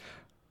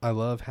I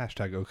love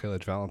hashtag OK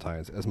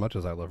Valentine's as much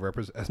as I love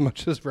as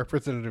much as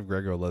Representative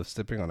Grego loves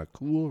sipping on a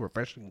cool,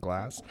 refreshing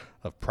glass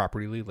of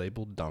properly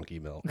labeled donkey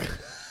milk.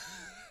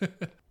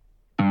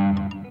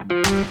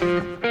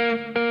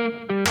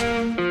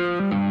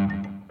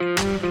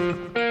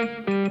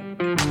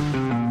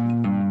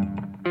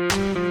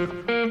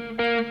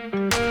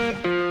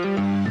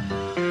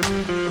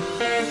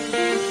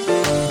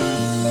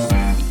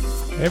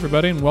 Hey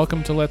everybody, and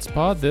welcome to Let's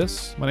Pod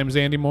This. My name is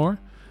Andy Moore.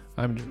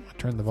 I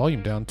turned the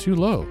volume down too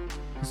low.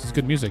 This is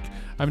good music.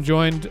 I'm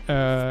joined,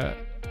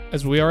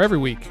 as we are every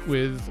week,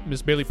 with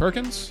Miss Bailey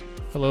Perkins.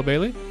 Hello,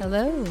 Bailey.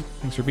 Hello.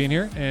 Thanks for being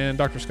here. And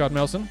Dr. Scott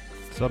Melson.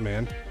 What's up,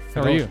 man?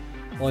 How are you?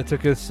 Only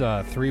took us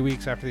 3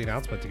 weeks after the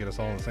announcement to get us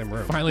all in the same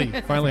room.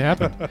 Finally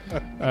happened.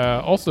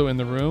 Also in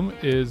the room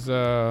is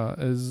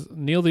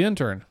Neil the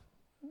intern.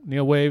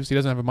 Neil waves. He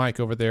doesn't have a mic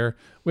over there.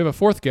 We have a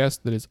fourth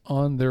guest that is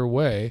on their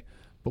way,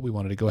 but we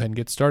wanted to go ahead and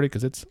get started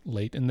because it's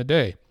late in the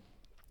day.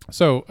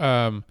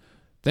 So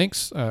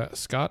thanks,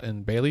 Scott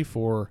and Bailey,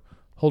 for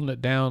holding it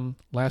down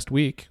last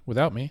week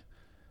without me.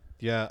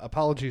 Yeah,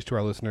 apologies to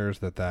our listeners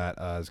that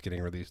is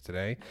getting released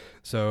today.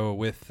 So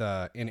with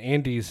in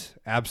Andy's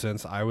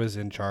absence, I was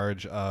in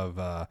charge of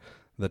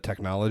the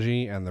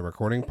technology and the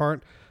recording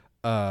part.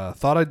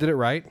 Thought I did it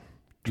right.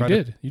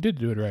 You did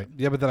do it right.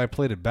 Yeah, but then I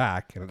played it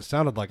back, and it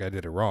sounded like I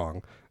did it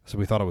wrong, so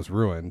we thought it was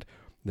ruined.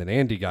 Then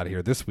Andy got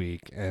here this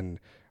week and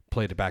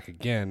played it back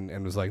again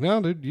and was like, no,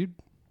 dude, you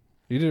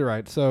did it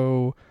right.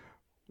 So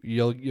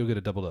you'll get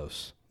a double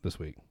dose this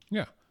week.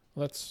 Yeah,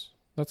 that's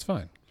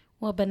fine.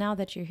 Well, but now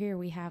that you're here,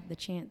 we have the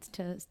chance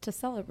to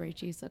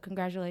celebrate you. So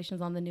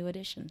congratulations on the new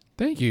edition.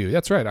 Thank you.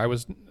 That's right. I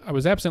was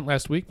absent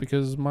last week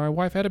because my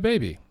wife had a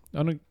baby.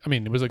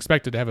 It was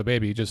expected to have a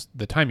baby, just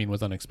the timing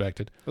was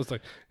unexpected. It was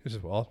like,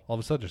 all of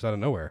a sudden, just out of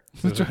nowhere.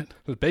 That's right.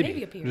 This baby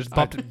Baby appears. just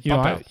popped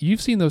out.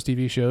 You've seen those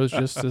TV shows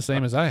just the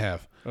same as I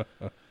have.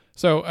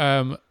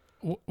 So,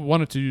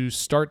 wanted to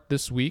start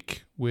this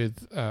week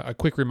with a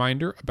quick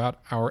reminder about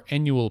our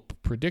annual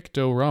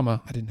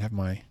Predictorama. I didn't have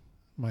my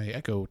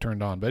echo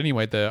turned on, but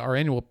anyway, our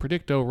annual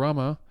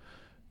Predictorama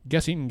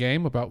guessing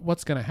game about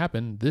what's going to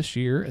happen this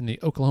year in the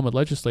Oklahoma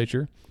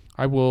legislature.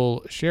 I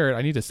will share it.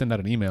 I need to send out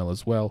an email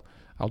as well.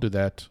 I'll do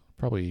that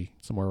probably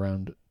somewhere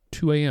around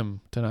 2 a.m.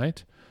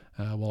 tonight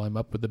while I'm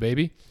up with the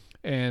baby.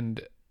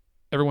 And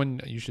everyone,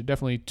 you should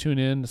definitely tune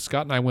in.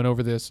 Scott and I went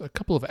over this a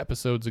couple of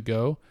episodes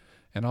ago,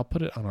 and I'll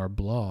put it on our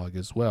blog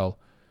as well.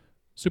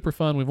 Super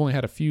fun. We've only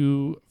had a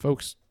few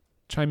folks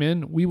chime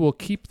in. We will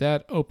keep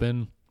that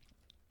open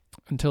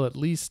until at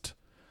least,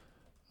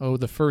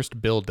 the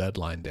first bill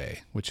deadline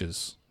day, which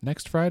is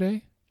next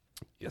Friday.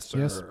 Yes, sir.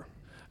 Yes.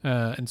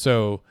 And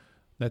so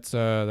that's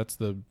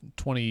the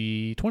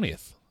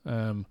 20th.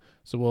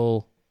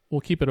 So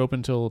we'll keep it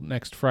open till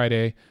next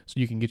Friday so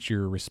you can get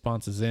your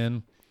responses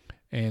in.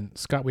 And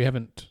Scott, we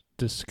haven't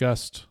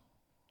discussed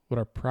what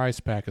our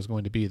prize pack is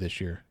going to be this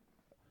year.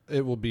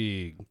 It will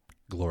be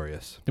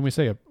glorious. Didn't we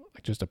say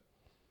just a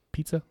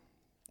pizza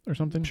or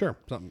something? Sure,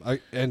 something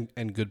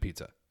and good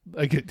pizza.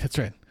 That's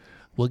right.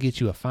 We'll get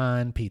you a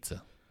fine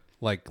pizza,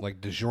 like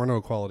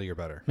DiGiorno quality or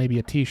better. maybe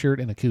a T-shirt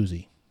and a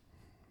koozie.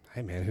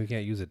 Hey man, who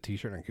can't use a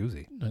T-shirt and a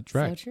koozie? That's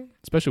right. So true.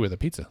 Especially with a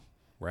pizza.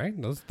 Right?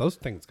 Those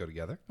things go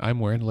together. I'm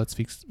wearing let's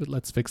fix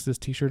this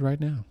T-shirt right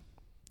now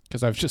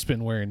because I've just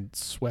been wearing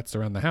sweats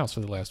around the house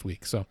for the last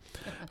week. So,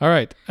 all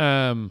right.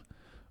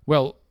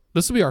 Well,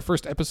 this will be our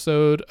first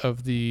episode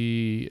of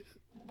the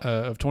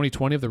of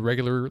 2020 of the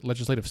regular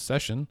legislative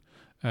session,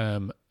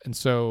 and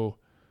so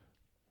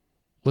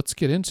let's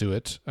get into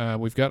it.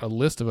 We've got a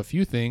list of a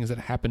few things that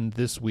happened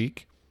this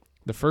week.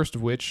 The first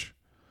of which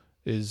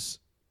is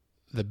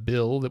the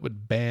bill that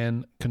would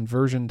ban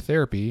conversion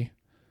therapy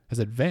has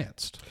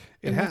advanced.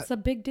 That's a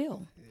big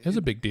deal. It's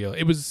a big deal.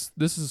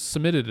 This is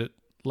submitted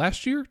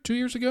last year, 2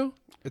 years ago.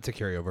 It's a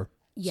carryover.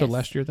 Yes. So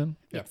last year then?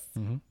 Yes.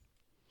 Mm-hmm.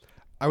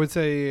 I would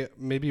say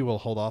maybe we'll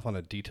hold off on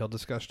a detailed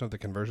discussion of the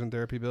conversion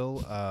therapy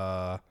bill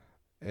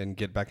and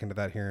get back into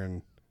that here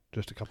in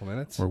just a couple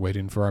minutes. We're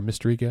waiting for our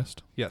mystery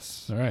guest.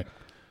 Yes. All right.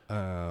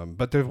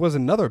 But there was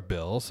another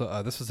bill,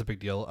 so this is a big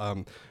deal.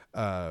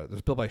 There's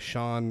a bill by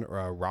Sean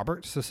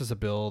Roberts. This is a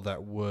bill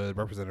that would,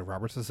 Representative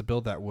Roberts, this is a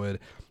bill that would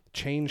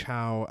change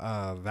how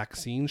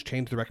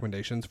change the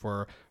recommendations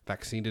for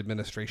vaccine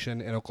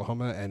administration in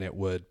Oklahoma, and it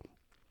would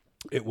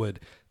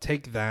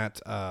take that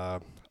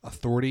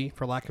authority,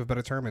 for lack of a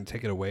better term, and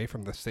take it away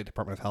from the State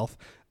Department of Health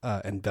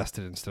and vest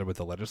it instead with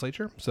the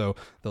legislature. So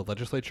the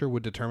legislature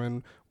would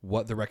determine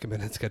what the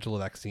recommended schedule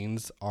of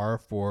vaccines are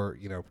for,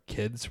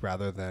 kids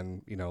rather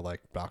than,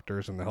 like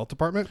doctors in the health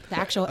department. The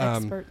actual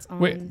experts on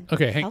Wait.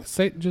 Okay. health?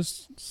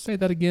 Say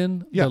that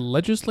again. Yeah. The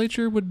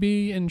legislature would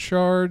be in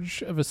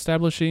charge of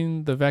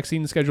establishing the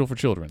vaccine schedule for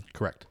children.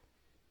 Correct.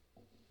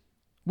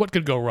 What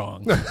could go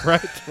wrong?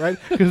 right,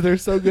 because they're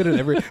so good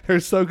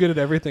at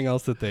everything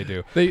else that they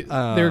do.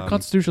 They're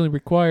constitutionally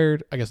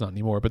required. I guess not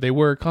anymore, but they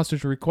were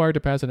constitutionally required to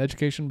pass an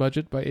education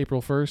budget by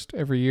April 1st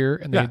every year,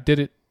 and they did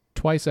it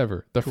twice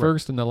ever. The Correct.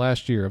 first and the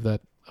last year of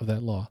that of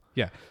that law.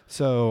 Yeah.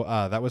 So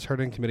that was heard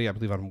in committee, I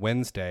believe, on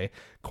Wednesday.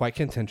 Quite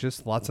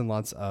contentious. Lots and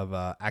lots of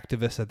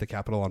activists at the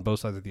Capitol on both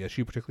sides of the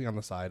issue, particularly on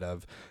the side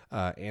of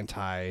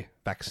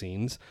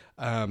anti-vaccines.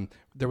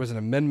 There was an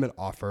amendment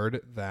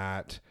offered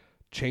that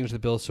changed the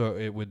bill so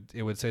it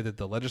would say that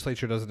the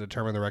legislature doesn't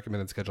determine the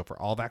recommended schedule for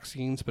all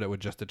vaccines, but it would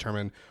just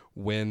determine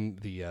when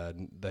the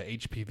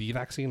HPV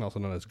vaccine, also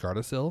known as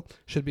Gardasil,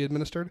 should be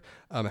administered.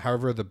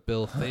 However, the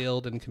bill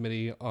failed in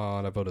committee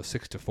on a vote of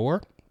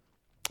 6-4.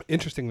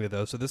 Interestingly,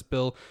 though, so this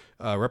bill,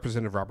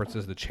 Representative Roberts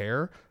is the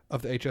chair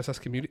of the HSS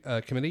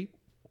committee,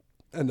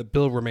 and the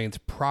bill remains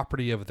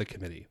property of the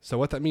committee. So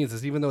what that means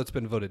is even though it's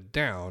been voted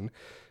down,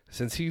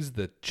 since he's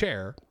the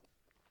chair,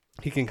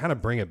 he can kind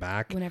of bring it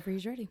back whenever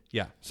he's ready.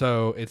 Yeah.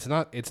 So it's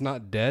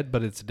not dead,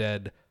 but it's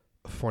dead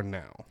for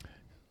now.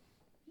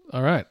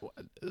 All right.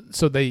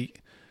 So they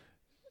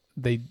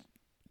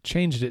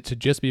changed it to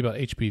just be about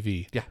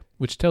HPV. Yeah.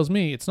 Which tells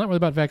me it's not really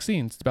about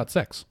vaccines, it's about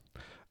sex.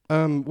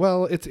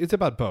 Well, it's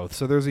about both.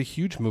 So there's a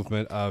huge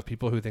movement of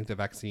people who think that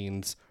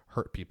vaccines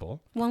hurt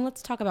people. Well,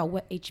 let's talk about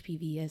what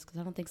HPV is, because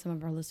I don't think some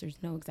of our listeners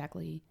know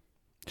exactly.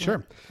 Sure.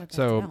 What that's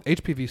So about.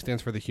 HPV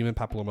stands for the human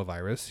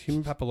papillomavirus.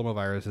 Human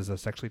papillomavirus is a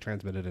sexually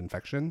transmitted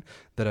infection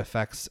that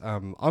affects,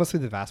 honestly,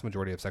 the vast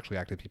majority of sexually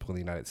active people in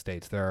the United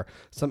States. There are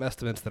some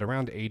estimates that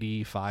around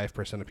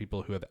 85% of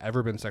people who have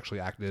ever been sexually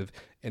active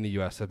in the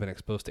U.S. have been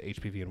exposed to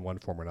HPV in one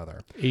form or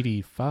another.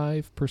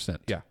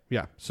 85%.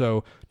 Yeah.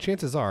 So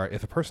chances are,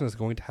 if a person is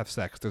going to have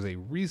sex, there's a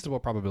reasonable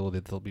probability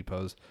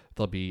that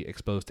they'll be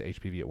exposed to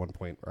HPV at one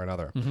point or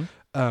another.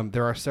 Mm-hmm.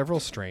 There are several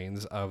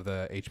strains of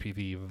the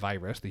HPV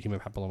virus, the human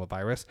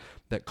papillomavirus,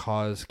 that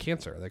cause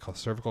cancer. They cause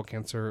cervical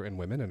cancer in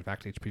women. In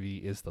fact,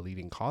 HPV is the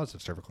leading cause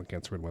of cervical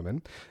cancer in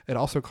women. It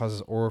also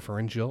causes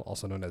oropharyngeal,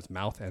 also known as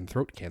mouth and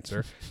throat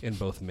cancer, in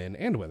both men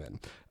and women.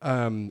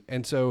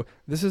 And so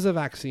this is a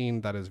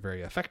vaccine that is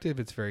very effective.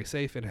 It's very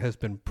safe. It has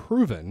been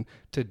proven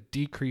to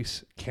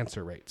decrease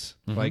cancer rates.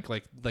 Mm-hmm.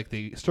 Like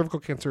the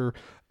cervical cancer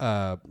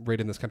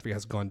rate in this country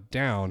has gone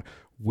down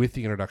with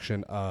the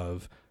introduction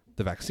of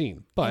the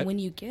vaccine. But and when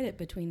you get it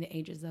between the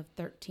ages of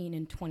 13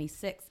 and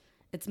 26,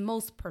 it's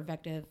most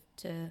effective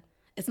to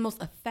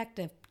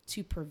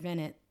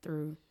prevent it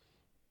through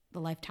the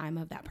lifetime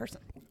of that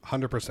person.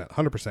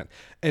 100%.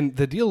 And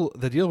the deal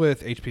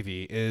with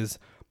HPV is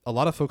a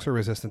lot of folks are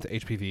resistant to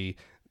HPV.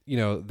 You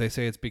know, they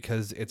say it's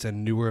because it's a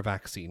newer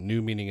vaccine,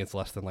 new meaning it's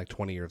less than like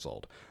 20 years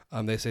old.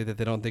 They say that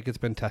they don't think it's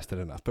been tested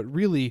enough, but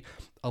really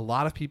a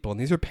lot of people, and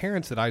these are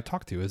parents that I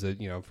talk to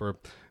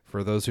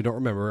for those who don't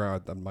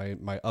remember,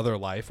 my other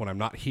life, when I'm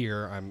not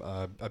here, I'm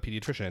a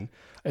pediatrician.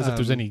 As if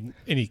there's any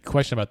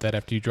question about that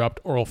after you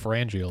dropped oral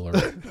pharyngeal or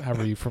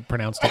however you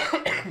pronounced it.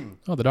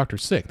 Oh, the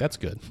doctor's sick. That's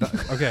good.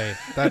 Okay,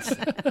 that's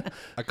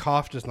a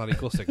cough does not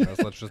equal sickness.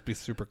 Let's just be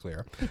super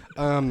clear.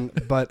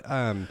 But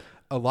a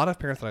lot of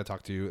parents that I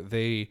talk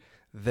to,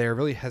 they're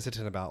really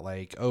hesitant about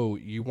like, oh,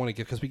 you want to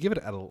give, because we give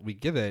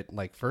it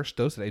like first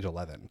dose at age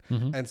 11,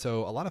 and so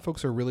a lot of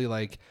folks are really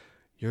like,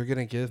 you're going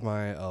to give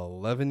my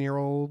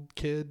 11-year-old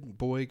kid,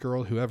 boy,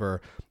 girl,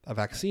 whoever, a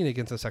vaccine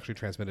against a sexually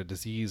transmitted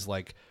disease.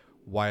 Like,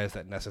 why is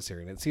that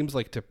necessary? And it seems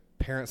like to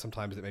parents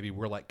sometimes that maybe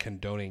we're like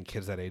condoning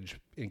kids that age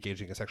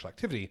engaging in sexual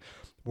activity.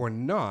 We're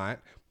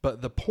not.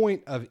 But the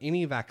point of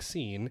any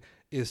vaccine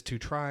is to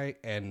try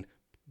and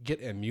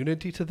get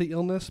immunity to the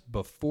illness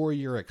before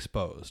you're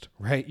exposed,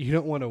 right? You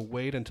don't want to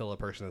wait until a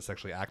person is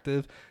sexually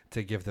active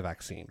to give the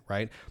vaccine,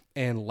 right?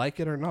 And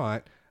like it or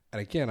not, and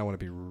again, I want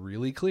to be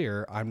really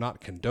clear, I'm not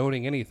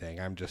condoning anything.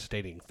 I'm just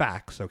stating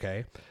facts,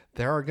 okay?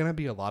 There are going to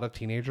be a lot of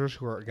teenagers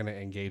who are going to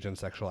engage in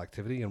sexual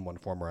activity in one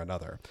form or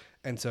another.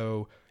 And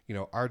so, you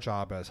know, our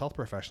job as health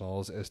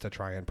professionals is to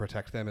try and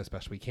protect them as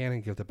best we can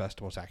and give the best,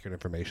 most accurate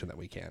information that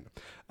we can.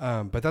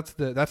 But that's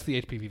the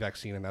HPV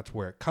vaccine, and that's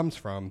where it comes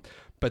from.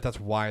 But that's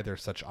why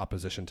there's such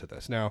opposition to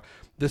this. Now,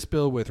 this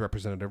bill with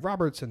Representative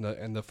Roberts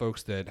and the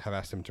folks that have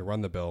asked him to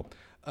run the bill,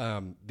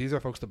 these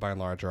are folks that by and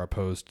large are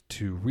opposed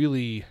to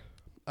really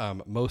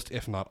most,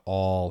 if not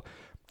all,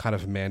 kind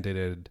of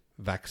mandated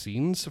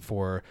vaccines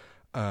for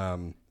a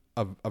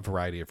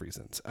variety of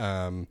reasons.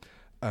 I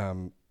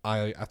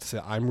have to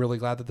say I'm really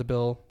glad that the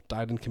bill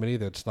died in committee.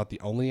 That's not the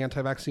only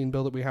anti-vaccine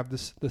bill that we have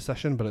this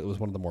session, but it was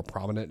one of the more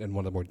prominent and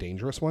one of the more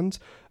dangerous ones.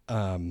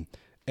 And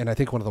I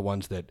think one of the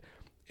ones that,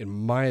 in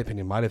my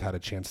opinion, might have had a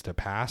chance to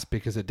pass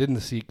because it didn't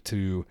seek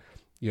to,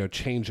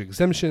 change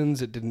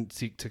exemptions. It didn't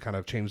seek to kind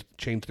of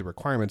change the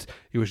requirements.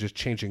 It was just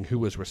changing who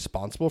was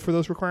responsible for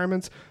those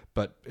requirements.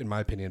 But in my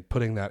opinion,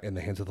 putting that in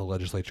the hands of the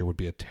legislature would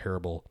be a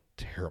terrible,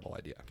 terrible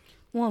idea.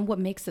 Well, and what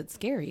makes it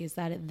scary is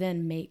that it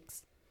then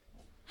makes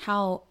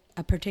how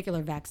a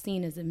particular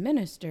vaccine is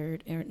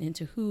administered and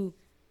into who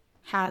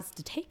has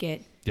to take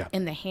it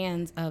in the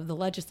hands of the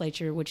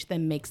legislature, which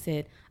then makes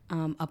it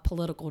a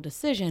political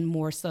decision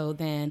more so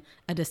than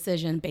a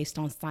decision based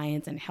on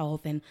science and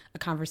health and a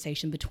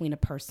conversation between a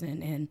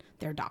person and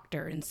their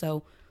doctor. And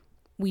so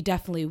we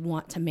definitely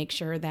want to make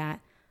sure that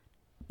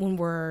when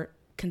we're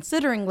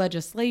considering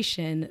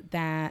legislation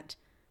that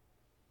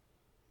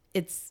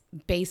it's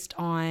based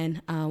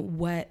on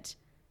what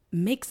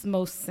makes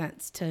most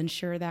sense to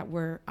ensure that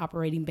we're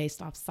operating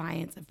based off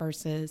science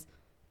versus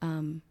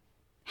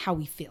how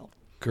we feel.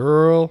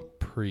 Girl,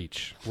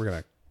 preach.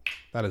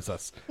 That is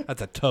us.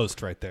 That's a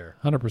toast right there.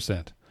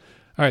 100%.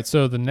 All right,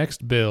 so the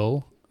next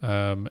bill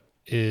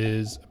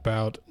is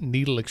about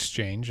needle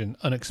exchange, and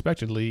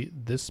unexpectedly,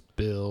 this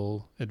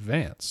bill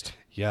advanced.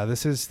 Yeah,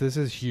 this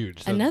is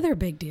huge. So Another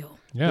big deal.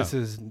 Yeah. This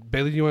is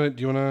Bailey. You want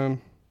to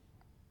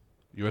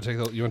take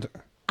the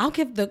I'll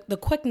give the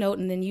quick note,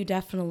 and then you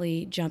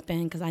definitely jump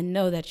in, because I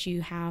know that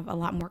you have a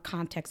lot more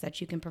context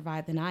that you can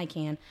provide than I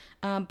can.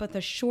 But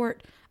the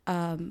short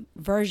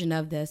version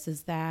of this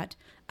is that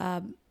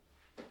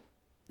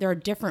there are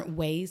different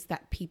ways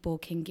that people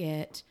can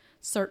get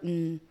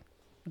certain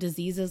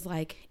diseases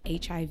like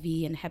HIV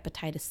and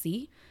hepatitis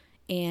C.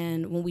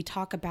 And when we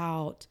talk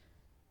about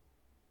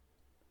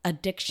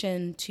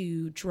addiction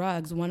to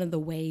drugs, one of the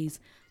ways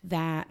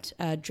that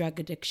drug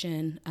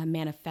addiction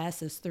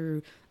manifests is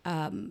through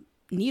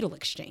needle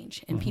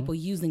exchange and people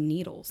using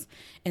needles.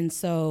 And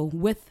so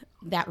with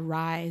that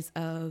rise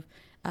of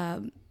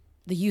the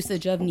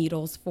usage of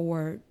needles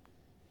for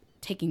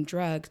taking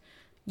drugs,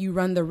 you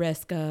run the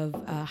risk of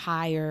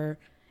higher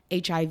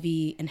HIV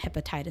and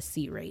hepatitis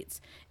C rates.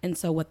 And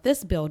so what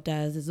this bill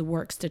does is it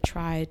works to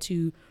try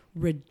to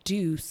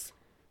reduce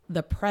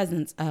the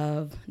presence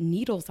of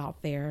needles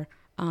out there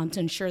to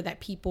ensure that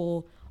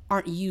people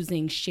aren't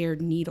using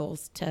shared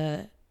needles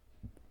to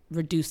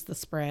reduce the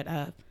spread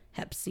of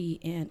Hep C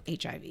and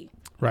HIV.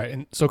 Right,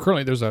 and so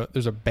currently there's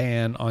a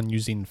ban on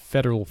using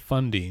federal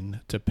funding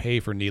to pay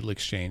for needle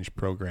exchange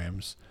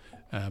programs.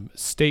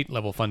 State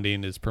level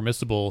funding is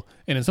permissible,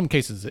 and in some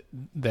cases it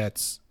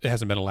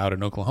hasn't been allowed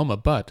in Oklahoma.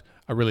 But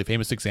a really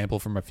famous example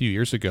from a few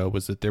years ago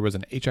was that there was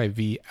an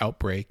HIV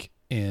outbreak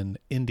in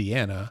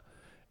Indiana,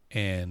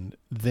 and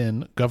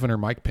then Governor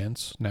Mike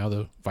Pence, now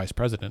the vice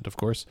president, of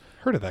course.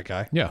 Heard of that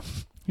guy? Yeah,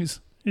 he's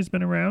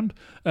been around.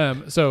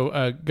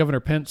 So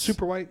Governor Pence,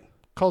 Super white,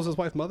 calls his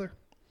wife mother.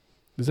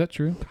 Is that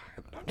true?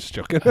 I'm just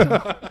joking.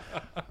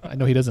 I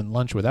know he doesn't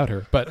lunch without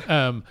her, but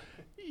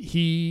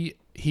he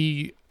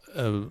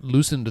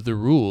loosened the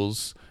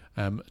rules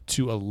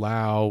to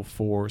allow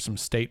for some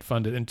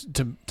state-funded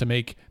and to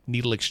make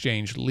needle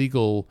exchange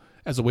legal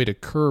as a way to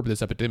curb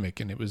this epidemic.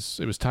 And it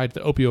was tied to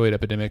the opioid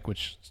epidemic,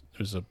 which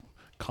there's a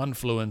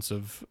confluence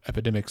of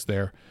epidemics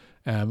there.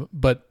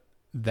 But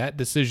that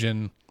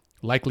decision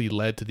likely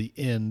led to the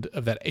end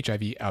of that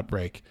HIV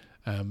outbreak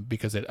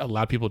because it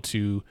allowed people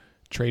to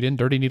trade in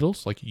dirty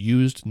needles, like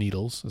used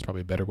needles. That's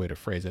probably a better way to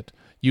phrase it.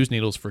 Used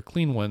needles for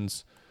clean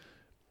ones.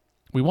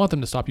 We want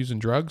them to stop using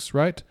drugs,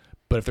 right?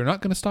 But if they're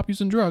not going to stop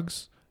using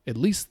drugs, at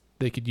least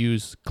they could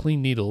use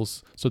clean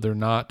needles so they're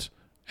not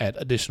at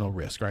additional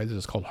risk, right? This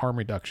is called harm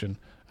reduction,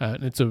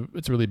 and it's a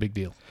really big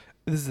deal.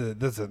 That's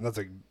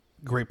a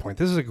great point.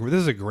 This is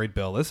a great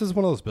bill. This is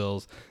one of those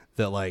bills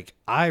that like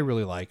I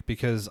really like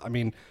because I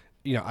mean,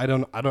 you know, I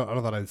don't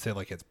know that I'd say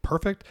like it's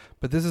perfect,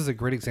 but this is a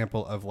great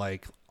example of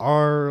like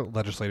our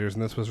legislators,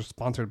 and this was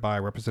sponsored by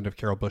Representative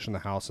Carol Bush in the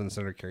House and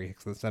Senator Kerry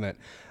Hicks in the Senate,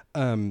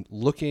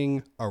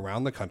 looking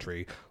around the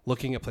country,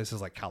 looking at places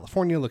like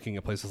California, looking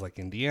at places like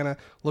Indiana,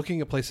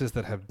 looking at places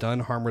that have done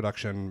harm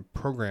reduction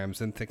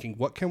programs and thinking,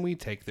 what can we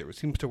take that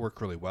seems to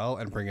work really well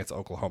and bring it to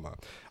Oklahoma?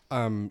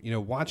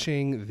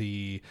 Watching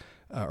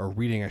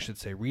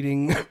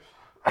reading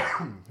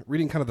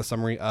reading kind of the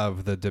summary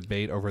of the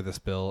debate over this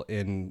bill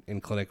in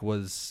clinic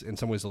was in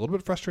some ways a little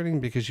bit frustrating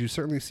because you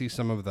certainly see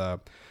some of the,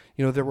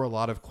 there were a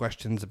lot of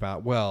questions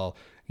about, well,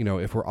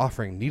 if we're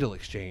offering needle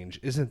exchange,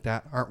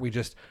 aren't we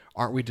just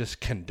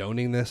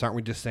condoning this? Aren't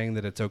we just saying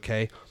that it's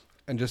okay?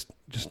 And just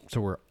so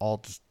we're all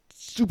just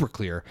super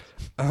clear,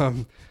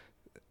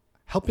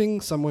 helping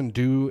someone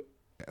do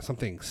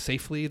something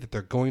safely that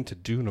they're going to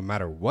do no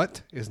matter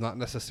what is not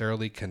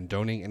necessarily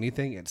condoning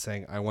anything. It's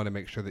saying, I want to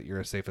make sure that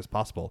you're as safe as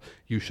possible.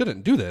 You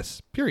shouldn't do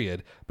this,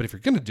 period. But if you're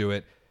going to do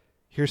it,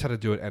 here's how to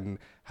do it and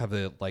have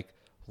the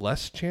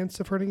less chance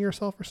of hurting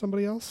yourself or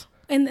somebody else.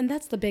 And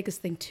that's the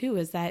biggest thing too,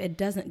 is that it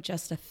doesn't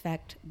just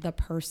affect the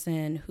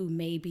person who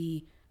may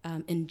be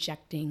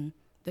injecting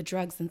the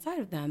drugs inside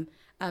of them.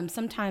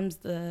 Sometimes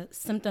the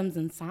symptoms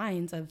and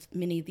signs of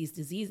many of these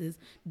diseases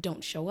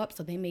don't show up,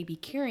 so they may be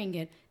carrying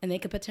it and they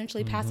could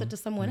potentially pass it to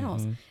someone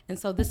else. And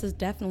so this is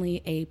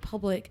definitely a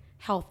public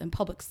health and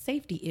public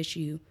safety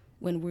issue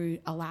when we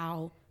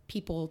allow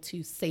people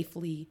to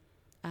safely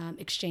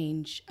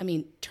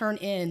turn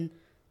in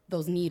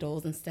those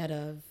needles instead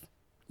of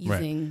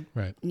using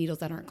needles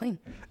that aren't clean.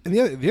 And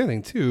the other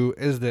thing too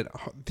is that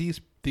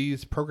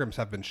these programs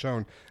have been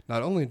shown,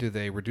 not only do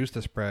they reduce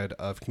the spread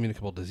of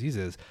communicable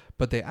diseases,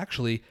 but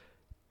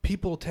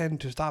people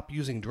tend to stop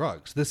using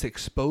drugs. This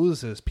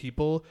exposes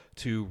people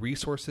to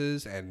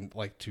resources and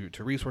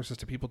to resources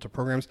to people, to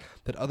programs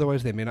that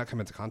otherwise they may not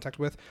come into contact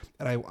with.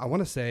 And I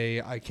want to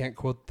say, I can't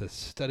quote the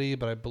study,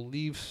 but I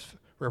believe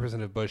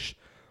Representative Bush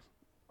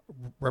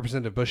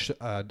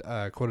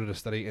quoted a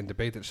study in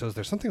debate that shows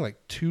there's something like a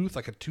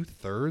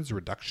 2/3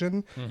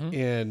 reduction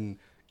in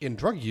in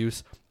drug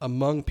use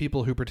among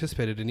people who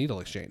participated in needle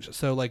exchange.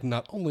 So like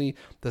not only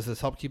does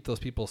this help keep those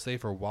people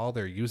safer while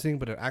they're using,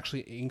 but it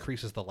actually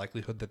increases the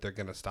likelihood that they're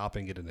going to stop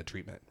and get into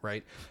treatment,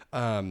 right?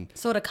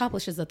 So it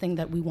accomplishes the thing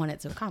that we want it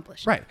to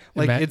accomplish. Right.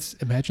 Like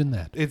imagine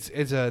that. This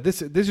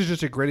is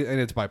just a great, and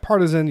it's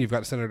bipartisan. You've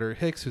got Senator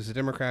Hicks, who's a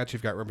Democrat.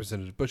 You've got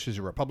Representative Bush, who's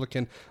a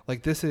Republican.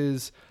 Like this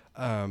is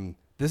one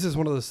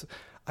of those,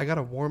 I got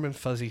a warm and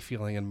fuzzy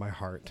feeling in my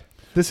heart.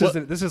 This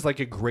is like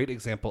a great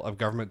example of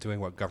government doing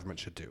what government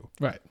should do.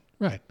 Right.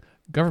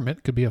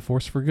 Government could be a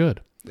force for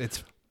good.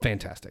 It's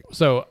fantastic.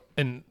 So,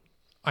 and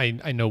I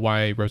know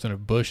why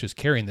Representative Bush is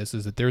carrying this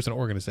is that there's an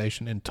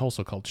organization in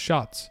Tulsa called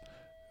SHOTS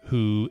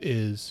who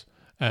is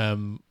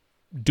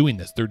doing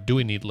this. They're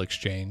doing needle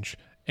exchange,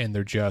 and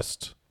they're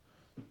just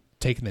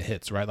taking the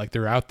hits, right? Like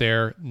they're out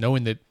there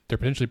knowing that they're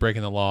potentially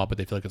breaking the law, but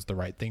they feel like it's the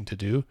right thing to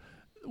do,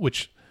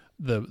 which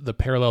the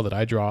parallel that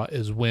I draw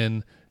is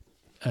when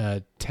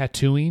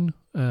tattooing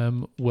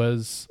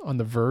was on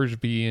the verge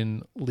of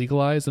being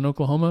legalized in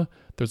Oklahoma.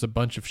 There's a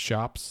bunch of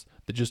shops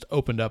that just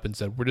opened up and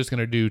said, we're just going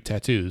to do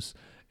tattoos.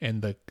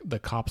 And the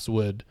cops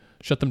would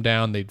shut them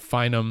down. They'd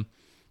fine them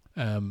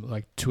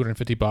like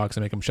 $250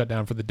 and make them shut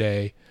down for the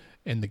day.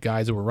 And the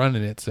guys that were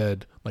running it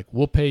said, like,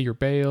 we'll pay your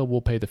bail,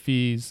 we'll pay the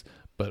fees,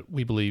 but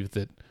we believe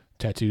that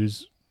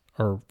tattoos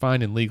are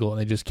fine and legal. And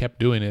they just kept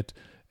doing it.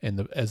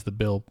 And as the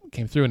bill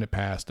came through and it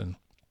passed, and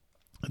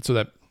so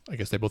that, I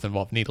guess they both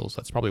involve needles.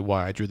 That's probably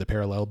why I drew the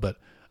parallel. But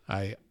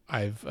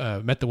I've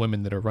met the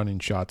women that are running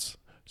SHOTS.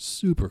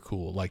 Super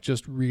cool, like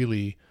just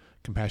really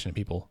compassionate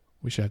people.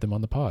 We should have them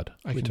on the pod.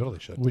 We totally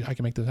should. I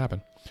can make this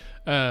happen.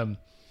 All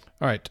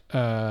right.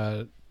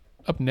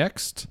 Up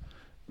next,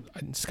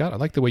 Scott, I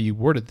like the way you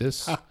worded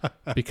this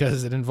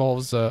because it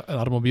involves an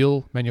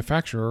automobile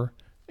manufacturer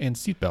and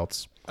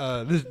seatbelts.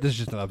 This is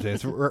just an update.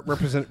 It's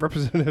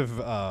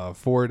Representative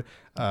Ford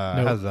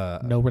has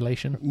a no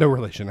relation. No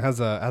relation. Has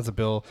a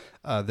bill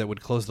that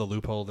would close the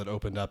loophole that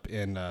opened up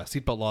in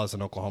seatbelt laws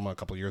in Oklahoma a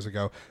couple years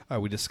ago.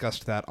 We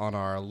discussed that on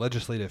our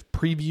legislative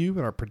preview in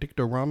our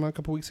Predictorama a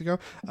couple weeks ago.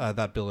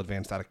 That bill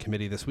advanced out of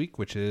committee this week,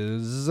 which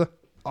is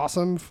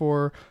awesome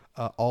for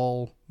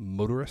all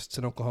motorists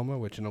in Oklahoma,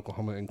 which in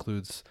Oklahoma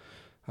includes,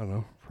 I don't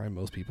know, probably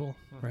most people,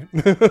 right?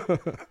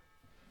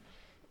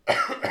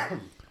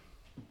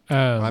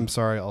 I'm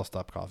sorry, I'll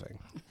stop coughing.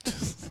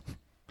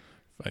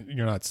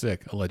 You're not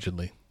sick,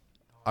 allegedly.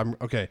 I'm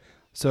okay.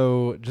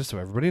 So just so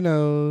everybody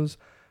knows,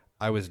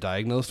 I was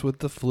diagnosed with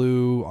the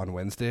flu on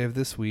Wednesday of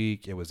this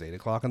week. It was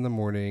 8:00 in the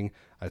morning.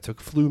 I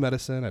took flu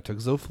medicine. I took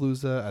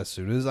Zofluza. As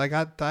soon as I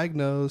got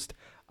diagnosed,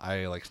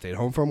 I stayed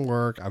home from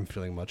work. I'm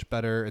feeling much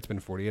better. It's been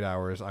 48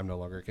 hours. I'm no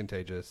longer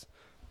contagious.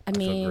 I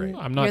mean,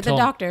 I'm not you're the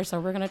doctor, so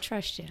we're going to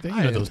trust you. You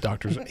know those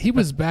doctors. He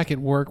was back at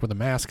work with a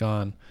mask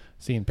on,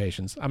 seeing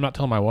patients. I'm not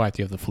telling my wife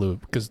you have the flu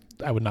because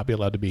I would not be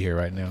allowed to be here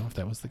right now if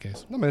that was the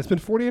case. No, man, it's been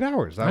 48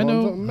 hours. I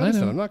know.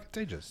 I'm not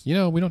contagious. You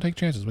know, we don't take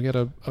chances. We got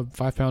a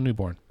 5-pound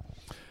newborn.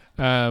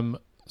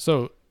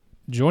 So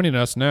joining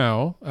us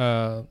now,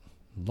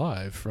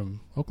 live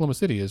from Oklahoma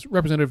City, is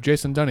Representative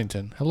Jason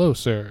Dunnington. Hello,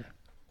 sir.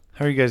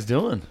 How are you guys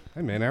doing?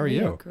 Hey, man, how are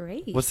you?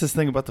 Great. What's this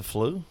thing about the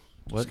flu?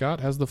 What? Scott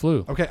has the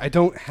flu. Okay, I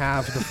don't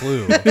have the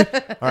flu.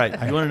 All right,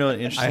 you want to know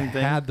an interesting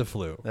thing? I had the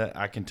flu.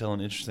 I can tell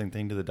an interesting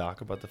thing to the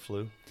doc about the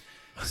flu.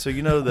 So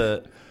you know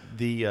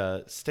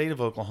the state of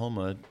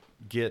Oklahoma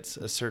gets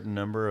a certain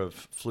number of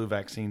flu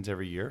vaccines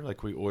every year.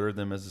 Like we order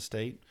them as a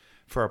state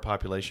for our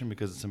population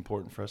because it's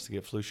important for us to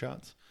get flu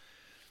shots.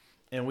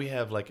 And we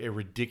have like a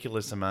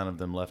ridiculous amount of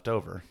them left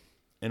over.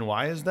 And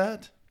why is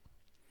that?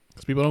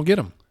 Because people don't get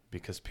them.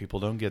 Because people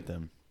don't get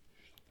them.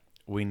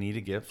 We need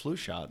to get flu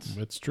shots.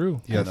 It's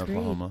true. In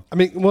Oklahoma. I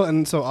mean, well,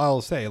 and so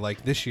I'll say,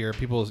 this year,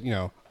 people's,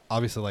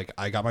 obviously,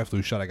 I got my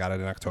flu shot. I got it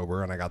in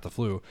October, and I got the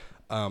flu.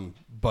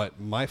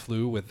 But my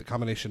flu, with the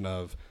combination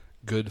of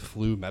good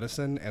flu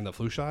medicine and the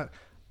flu shot,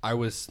 I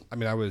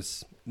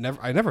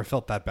never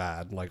felt that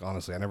bad. Like,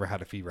 honestly, I never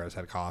had a fever. I just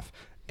had a cough.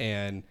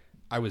 And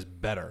I was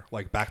better,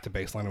 back to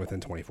baseline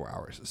within 24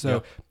 hours.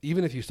 So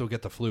even if you still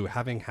get the flu,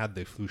 having had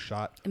the flu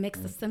shot, it makes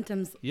the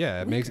symptoms.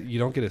 Yeah, you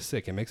don't get as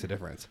sick. It makes a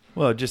difference.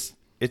 Well,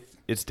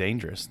 it's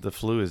dangerous. The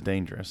flu is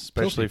dangerous,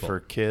 especially for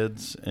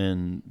kids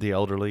and the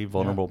elderly,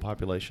 vulnerable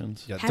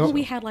populations. Yeah, haven't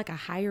we had a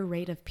higher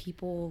rate of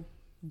people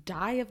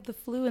die of the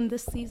flu in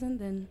this season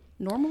than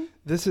normal?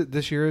 This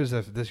year is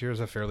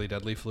a fairly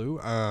deadly flu.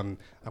 I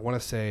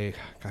want to say,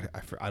 God,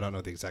 I don't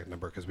know the exact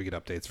number because we get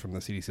updates from the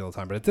CDC all the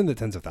time, but it's in the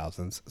tens of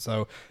thousands.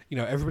 So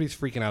everybody's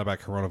freaking out about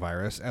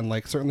coronavirus, and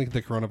certainly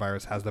the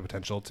coronavirus has the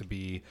potential to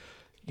be,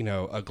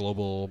 a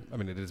global,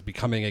 it is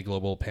becoming a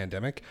global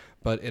pandemic,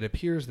 but it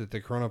appears that the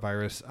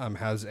coronavirus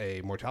has a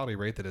mortality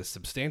rate that is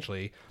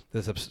substantially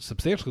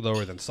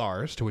lower than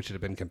SARS, to which it had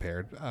been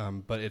compared,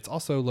 but it's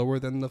also lower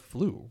than the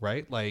flu,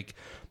 right?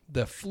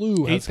 The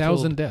flu has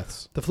 8,000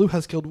 deaths. The flu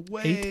has killed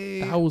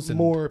way 8,000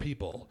 more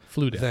people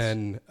flu deaths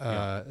than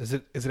is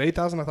it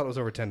 8,000? I thought it was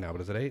over 10 now,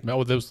 but is it 8?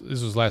 No, this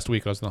was last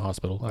week. I was in the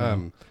hospital.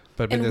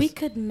 And we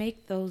could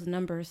make those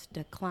numbers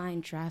decline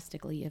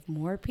drastically if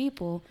more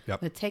people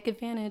would take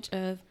advantage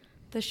of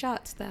the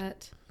shots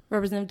that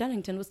Representative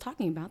Dunnington was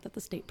talking about that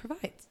the state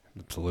provides.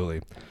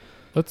 Absolutely.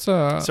 Let's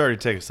Sorry to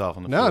take us off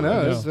on the No,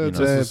 floor. it's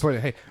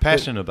important. Hey,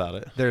 Passionate about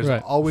it. there's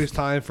Right. always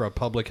time for a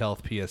public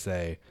health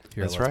PSA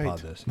here That's at Let's right. Pod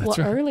This. Well, right.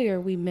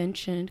 earlier we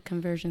mentioned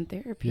conversion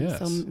therapy, Yes.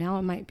 so now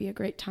it might be a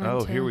great time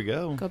Oh, to here we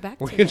go. go back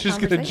We're to the just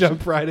going to conversation.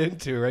 jump right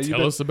into it, right?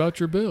 tell us about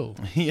your bill.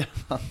 Yeah.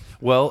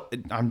 Well,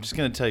 I'm just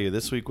going to tell you,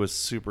 this week was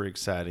super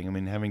exciting. I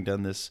mean, having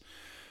done this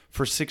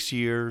for 6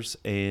 years,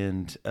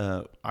 and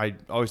I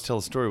always tell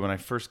a story. When I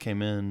first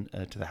came in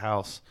to the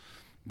House,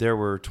 there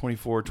were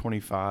 24,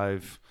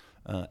 25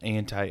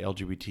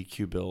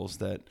 anti-LGBTQ bills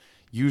that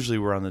usually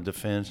were on the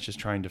defense, just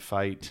trying to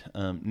fight,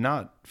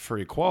 not for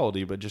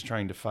equality, but just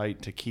trying to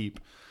fight to keep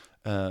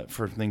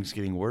for things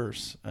getting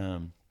worse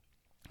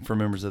for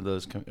members of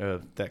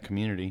that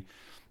community.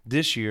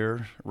 This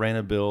year, ran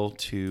a bill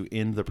to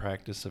end the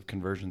practice of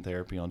conversion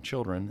therapy on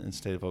children in the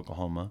state of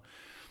Oklahoma.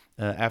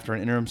 After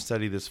an interim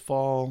study this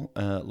fall,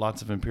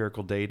 lots of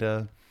empirical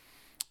data,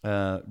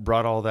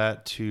 brought all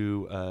that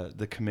to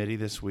the committee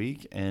this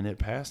week, and it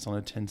passed on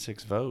a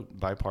 10-6 vote,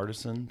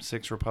 bipartisan,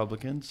 6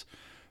 Republicans,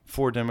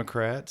 4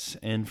 Democrats,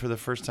 and for the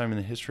first time in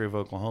the history of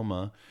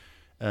Oklahoma,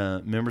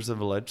 members of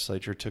the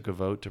legislature took a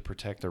vote to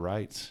protect the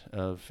rights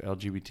of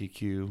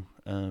LGBTQ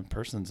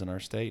persons in our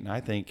state, and I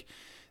think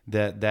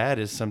that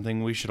is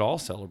something we should all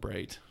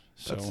celebrate.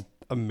 So. That's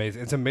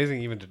amazing. It's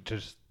amazing even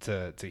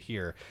to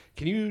hear.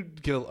 Can you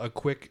give a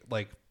quick,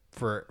 like,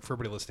 for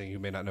everybody listening who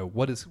may not know,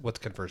 what's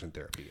conversion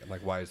therapy and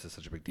like why is this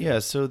such a big deal? Yeah,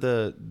 so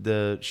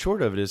the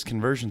short of it is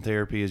conversion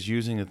therapy is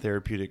using a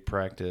therapeutic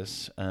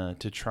practice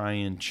to try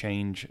and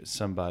change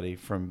somebody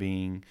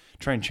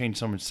try and change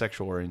someone's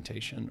sexual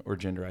orientation or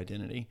gender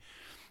identity.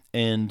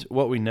 And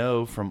what we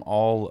know from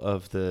all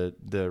of the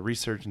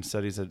research and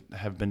studies that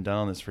have been done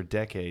on this for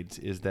decades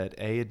is that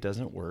A, it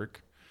doesn't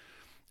work.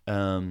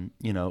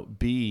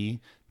 B,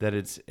 that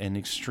it's an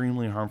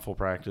extremely harmful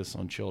practice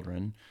on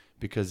children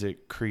because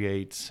it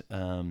creates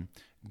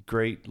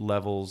great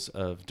levels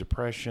of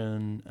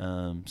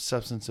depression,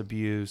 substance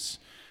abuse,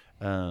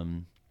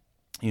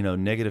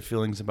 negative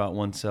feelings about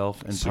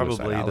oneself, and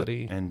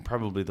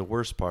probably the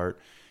worst part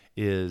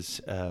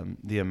is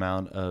the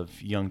amount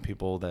of young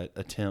people that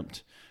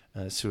attempt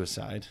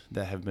suicide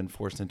that have been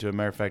forced into it.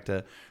 Matter of fact,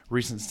 a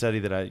recent study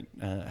that I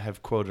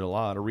have quoted a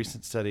lot,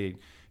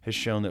 has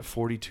shown that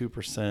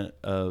 42%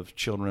 of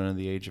children under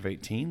the age of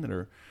 18 that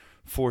are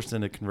forced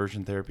into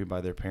conversion therapy by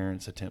their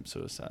parents attempt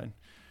suicide.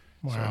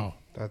 Wow.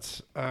 So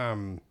that's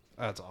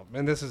all.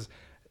 And this is,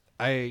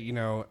 I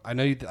know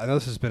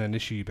this has been an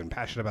issue you've been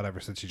passionate about ever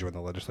since you joined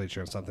the legislature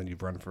and something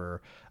you've run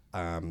for.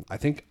 I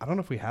don't know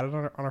if we had it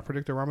on our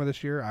Predictorama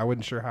this year. I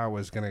wasn't sure how it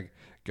was going to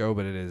go,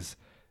 but it's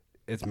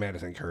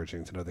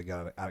encouraging to know they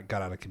got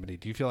out of committee.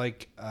 Do you feel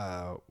like,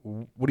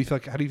 what do you feel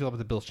like, how do you feel about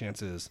the bill's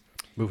chances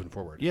moving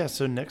forward? Yeah,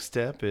 so next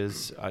step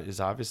is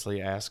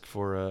obviously ask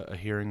for a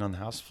hearing on the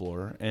House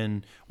floor.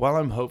 And while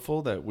I'm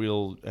hopeful that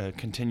we'll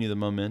continue the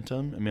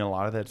momentum, I mean, a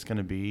lot of that's going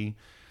to be,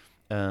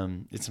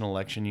 it's an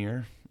election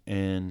year.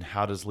 And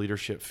how does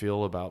leadership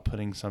feel about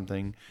putting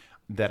something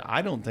that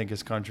I don't think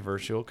is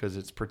controversial because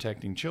it's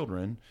protecting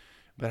children,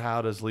 but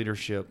how does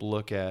leadership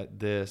look at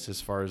this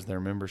as far as their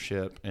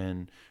membership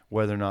and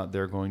whether or not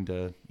they're going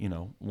to,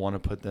 want to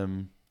put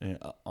them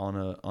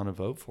on a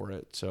vote for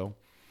it? So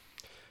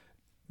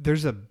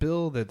there's a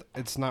bill that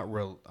it's not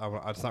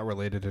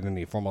related in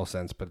any formal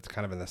sense, but it's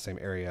kind of in the same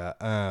area.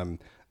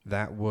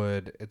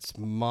 It's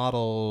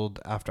modeled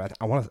after, it's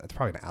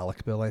probably an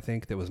ALEC bill, I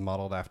think, that was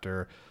modeled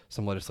after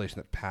some legislation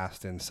that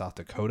passed in South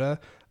Dakota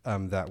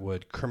that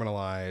would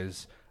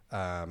criminalize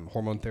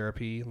hormone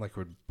therapy, like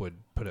would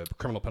put a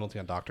criminal penalty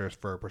on doctors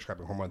for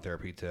prescribing hormone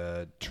therapy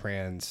to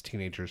trans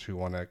teenagers who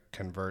want to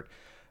convert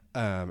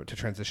to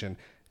transition.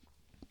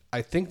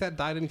 I think that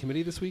died in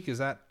committee this week. Is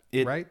that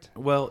right?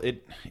 Well,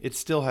 it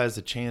still has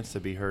a chance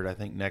to be heard, I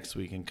think, next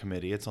week in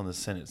committee. It's on the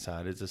Senate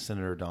side. It's a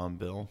Senator Don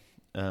bill.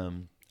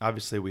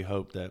 Obviously, we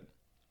hope that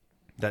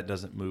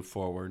doesn't move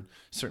forward.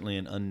 Certainly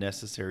an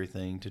unnecessary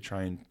thing to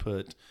try and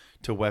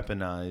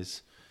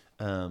weaponize,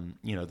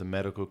 the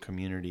medical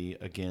community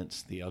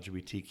against the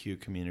LGBTQ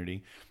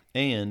community.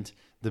 And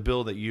the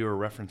bill that you are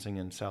referencing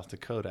in South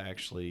Dakota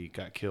actually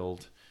got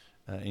killed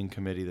in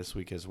committee this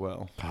week as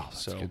well. Oh,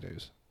 that's good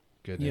news.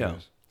 Good Yeah.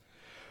 news.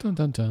 Dun,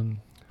 dun,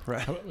 dun.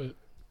 Right. How about-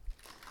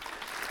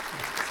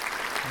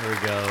 There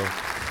we go.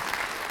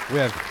 We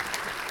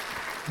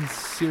have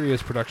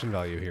serious production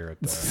value here at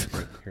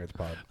the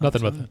pod.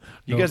 Nothing but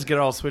You guys get it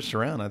all switched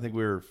around. I think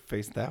we were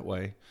faced that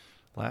way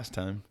last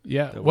time.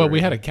 Yeah. that Well, we're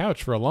we had a in.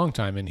 couch for a long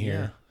time in here.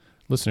 Yeah.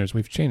 Listeners,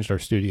 we've changed our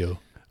studio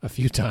a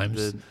few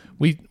times. The-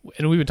 We've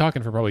been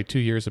talking for probably 2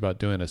 years about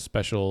doing a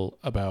special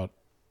about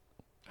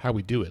how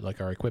we do it,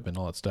 like our equipment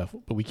and all that stuff,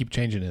 but we keep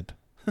changing it.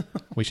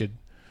 We should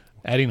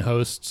adding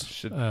hosts.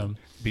 Should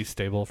be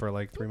stable for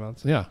like 3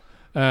 months. Yeah.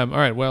 All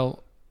right.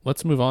 Well,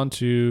 let's move on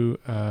to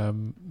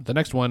the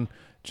next one.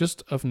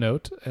 Just of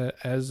note,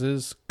 as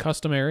is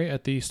customary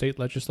at the state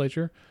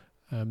legislature,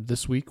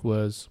 this week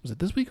was it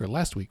this week or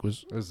last week? I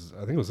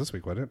think it was this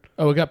week, wasn't it?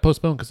 Oh, it got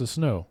postponed because of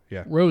snow.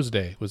 Yeah. Rose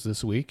Day was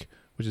this week,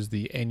 which is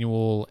the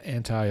annual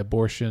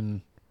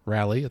anti-abortion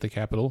rally at the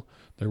Capitol.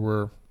 There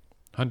were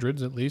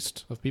hundreds, at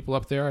least, of people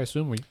up there. I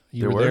assume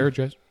you were there,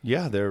 Jess?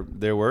 Yeah,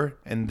 there were.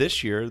 And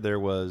this year there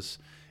was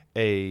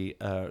a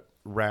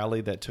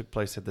rally that took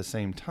place at the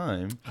same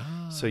time.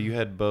 So you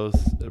had both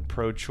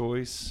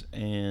pro-choice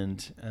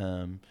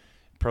and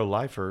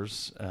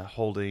pro-lifers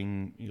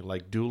holding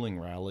like dueling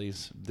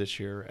rallies this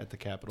year at the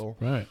Capitol.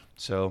 Right.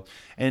 So,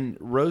 and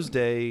Rose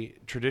Day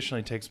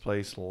traditionally takes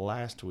place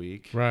last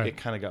week. Right. It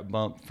kind of got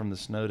bumped from the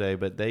snow day,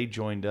 but they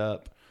joined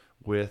up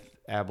with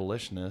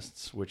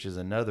abolitionists, which is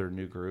another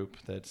new group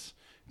that's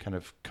kind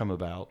of come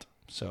about.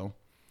 So,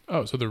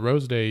 so the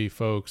Rose Day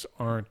folks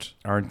aren't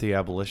the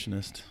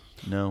abolitionists.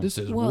 No. This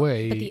is But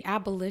way. the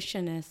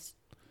abolitionists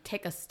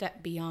take a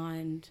step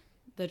beyond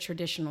the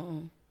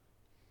traditional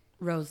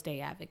Rose Day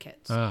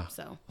advocates.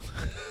 So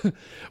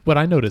What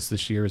I noticed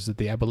this year is that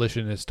the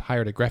abolitionists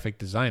hired a graphic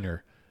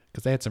designer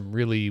because they had some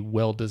really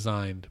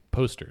well-designed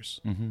posters.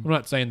 I'm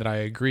not saying that I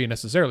agree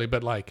necessarily,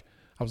 but like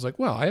I was like,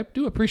 well, I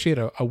do appreciate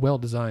a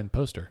well-designed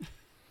poster.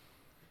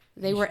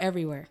 they were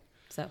everywhere.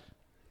 So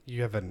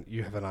You have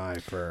an eye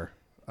for.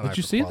 Did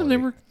you see them? They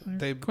were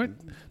quite.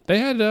 They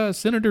had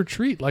Senator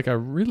Treat, like a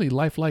really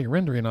lifelike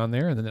rendering on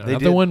there, and then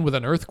another one with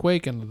an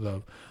earthquake,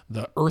 and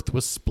the earth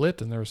was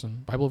split, and there were some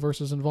Bible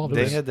verses involved.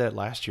 They had that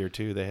last year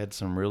too. They had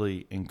some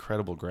really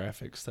incredible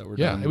graphics that were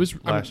done. It was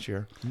last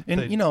year.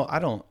 And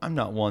I'm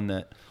not one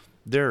that.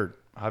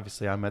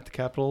 Obviously I'm at the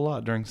Capitol a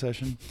lot during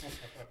session,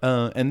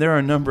 and there are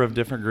a number of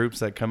different groups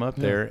that come up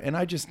there, and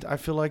I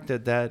feel like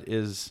that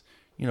is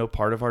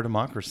part of our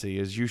democracy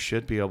is you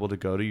should be able to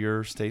go to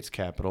your state's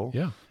capital.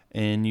 Yeah.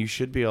 And you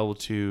should be able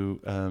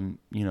to,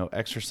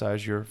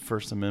 exercise your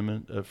First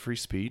Amendment of free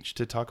speech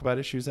to talk about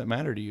issues that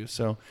matter to you.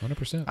 So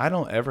 100%. I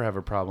don't ever have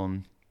a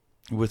problem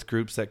with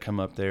groups that come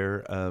up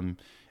there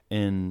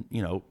and,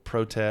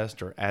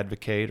 protest or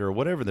advocate or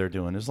whatever they're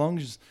doing. As long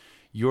as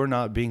you're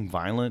not being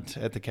violent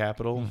at the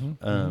Capitol,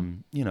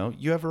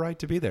 you have a right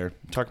to be there.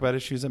 Talk about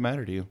issues that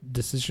matter to you.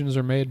 Decisions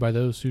are made by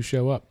those who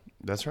show up.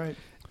 That's right.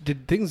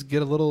 Did things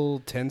get a little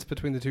tense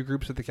between the two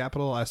groups at the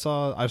Capitol? I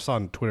saw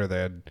on Twitter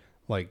they had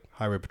like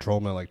highway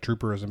patrolmen, like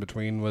troopers in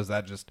between. Was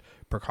that just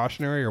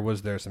precautionary, or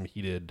was there some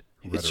heated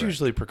rhetoric? It's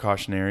usually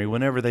precautionary.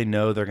 Whenever they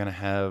know they're going to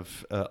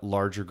have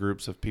larger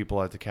groups of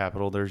people at the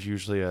Capitol, there's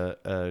usually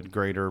a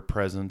greater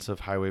presence of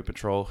highway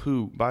patrol,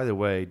 who, by the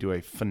way, do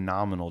a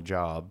phenomenal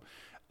job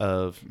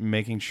of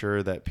making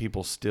sure that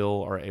people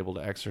still are able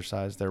to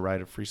exercise their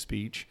right of free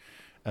speech,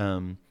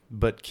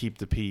 but keep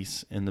the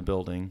peace in the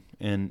building.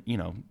 And,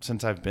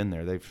 since I've been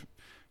there,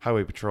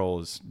 highway patrol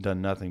has done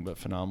nothing but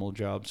phenomenal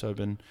job. So I've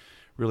been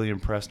really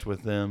impressed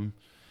with them.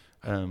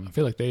 I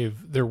feel like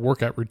their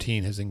workout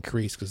routine has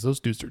increased because those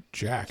dudes are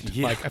jacked.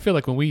 Yeah. Like I feel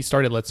like when we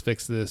started Let's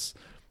Fix This,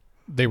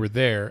 they were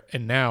there,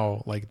 and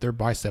now like their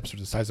biceps are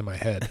the size of my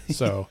head.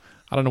 So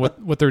I don't know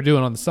what they're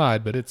doing on the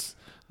side, but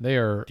they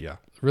are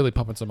really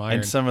pumping some iron.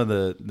 And some of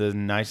the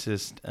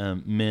nicest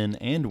men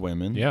and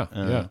women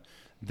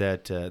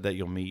that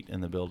you'll meet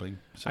in the building.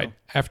 So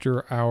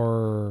After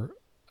our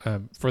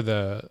for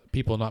the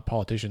People Not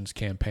Politicians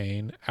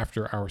campaign,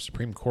 after our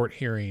Supreme Court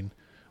hearing,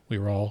 we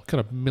were all kind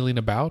of milling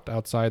about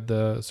outside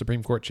the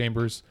Supreme Court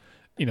chambers.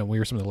 We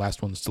were some of the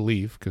last ones to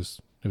leave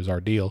because it was our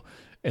deal.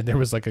 And there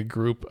was like a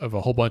group of a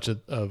whole bunch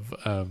of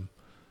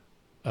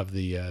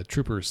the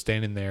troopers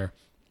standing there,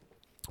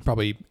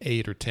 probably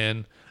 8 or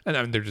 10. And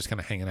I mean, they're just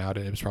kind of hanging out,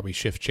 and it was probably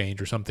shift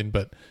change or something.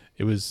 But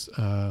it was,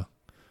 I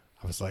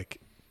was like,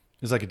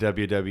 it was like a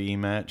WWE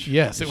match.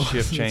 Yes, it was.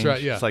 Shift change. That's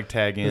right, yeah. It's like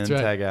tag in,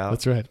 tag out.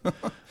 That's right.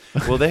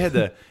 Well, they had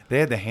the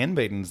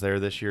handmaidens there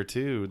this year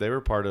too. They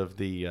were part of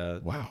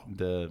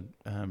the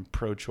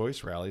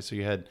pro-choice rally. So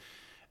you had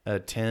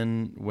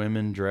 10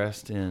 women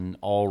dressed in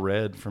all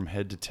red from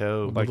head to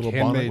toe, with, like little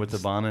bonnet with the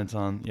bonnets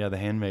on. Yeah, the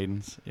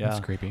handmaidens. Yeah,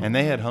 that's creepy. And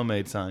they had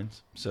homemade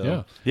signs.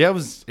 So yeah,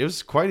 it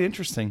was quite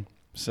interesting.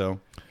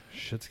 So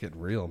shit's getting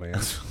real, man.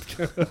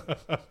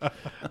 All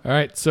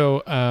right,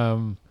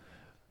 so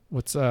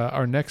what's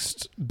our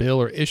next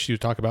bill or issue to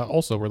talk about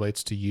also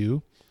relates to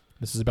you.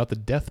 This is about the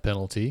death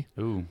penalty.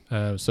 Ooh.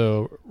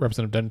 So,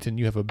 Representative Dunnington,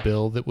 you have a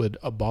bill that would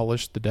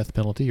abolish the death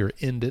penalty or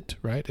end it,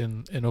 right,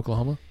 in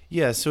Oklahoma?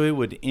 Yeah, so it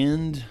would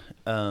end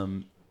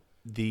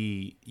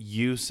the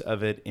use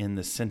of it in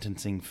the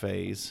sentencing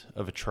phase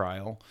of a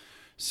trial.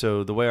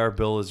 So the way our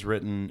bill is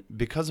written,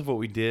 because of what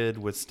we did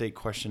with state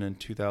question in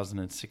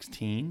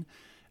 2016,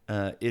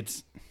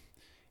 it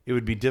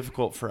would be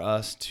difficult for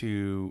us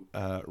to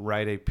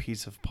write a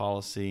piece of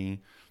policy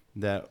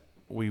that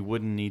we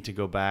wouldn't need to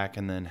go back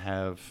and then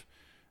have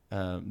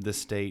the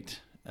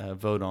state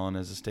vote on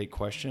as a state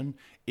question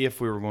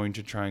if we were going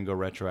to try and go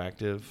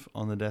retroactive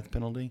on the death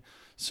penalty.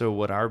 So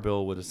what our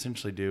bill would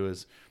essentially do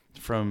is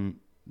from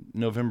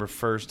November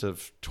 1st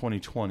of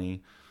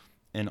 2020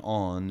 and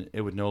on,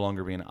 it would no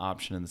longer be an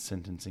option in the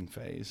sentencing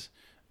phase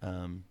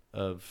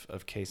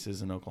of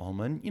cases in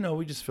Oklahoma. And,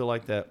 we just feel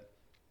like that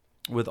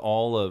with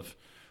all of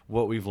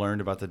what we've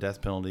learned about the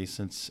death penalty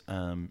since,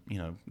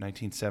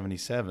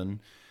 1977,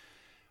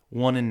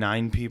 1 in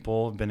 9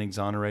 people have been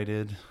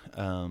exonerated.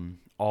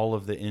 all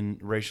of the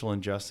racial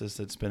injustice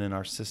that's been in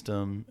our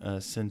system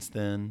since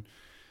then.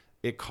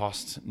 It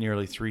costs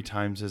nearly 3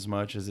 times as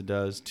much as it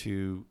does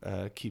to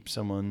keep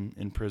someone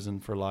in prison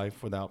for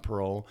life without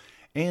parole.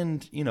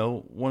 And,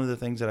 one of the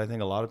things that I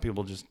think a lot of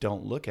people just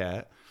don't look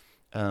at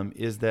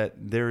is that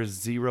there is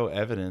zero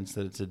evidence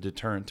that it's a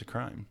deterrent to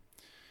crime.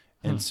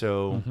 And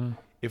so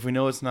if we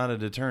know it's not a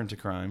deterrent to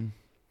crime,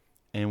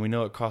 and we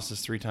know it costs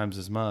us 3 times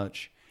as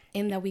much,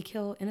 and that we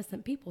kill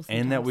innocent people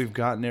sometimes. and that we've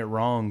gotten it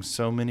wrong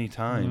so many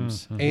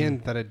times,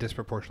 and that it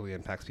disproportionately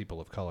impacts people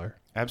of color.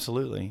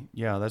 Absolutely.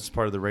 Yeah, that's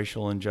part of the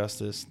racial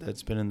injustice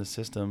that's been in the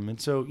system. And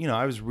so,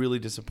 I was really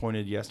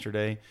disappointed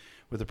yesterday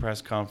with the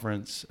press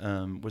conference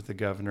with the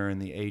governor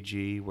and the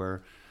AG,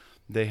 where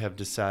they have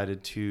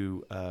decided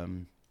to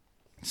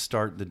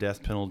start the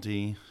death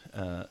penalty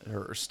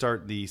or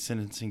start the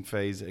sentencing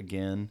phase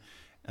again.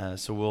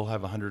 So we'll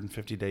have a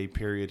 150-day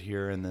period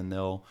here, and then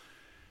they'll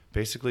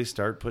basically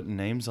start putting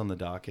names on the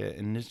docket.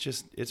 And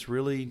it's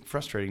really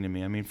frustrating to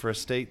me. I mean, for a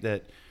state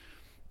that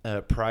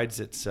prides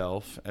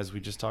itself, as we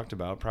just talked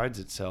about,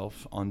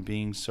 on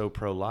being so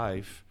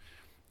pro-life,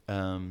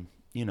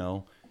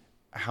 how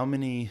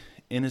many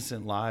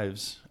innocent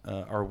lives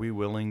are we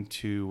willing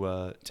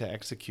to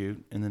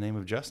execute in the name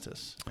of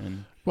justice?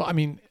 And well, I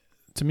mean,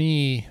 to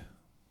me,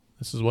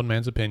 this is one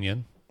man's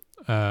opinion,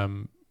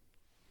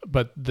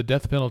 but the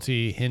death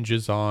penalty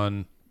hinges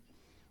on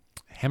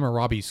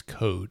Hammurabi's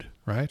code,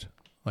 right?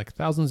 Like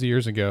thousands of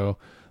years ago,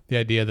 the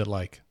idea that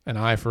like an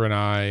eye for an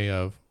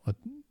eye,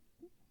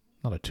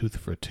 not a tooth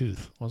for a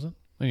tooth, was it?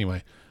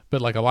 Anyway,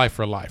 but like a life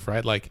for a life,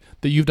 right? Like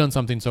that you've done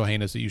something so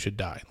heinous that you should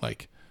die.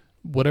 Like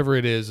whatever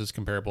it is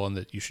comparable, and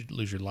that you should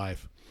lose your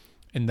life.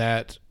 And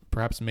that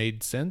perhaps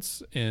made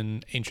sense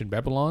in ancient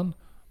Babylon,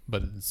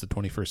 but it's the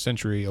 21st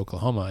century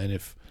Oklahoma. And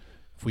if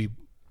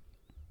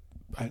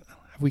have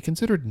we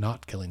considered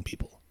not killing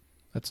people?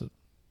 That's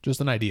just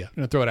an idea. I'm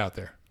going to throw it out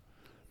there.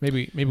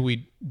 Maybe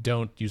we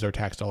don't use our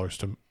tax dollars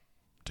to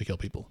kill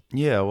people.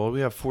 Yeah, well,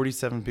 we have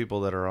 47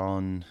 people that are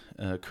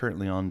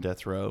currently on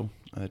death row,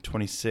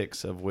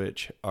 26 of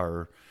which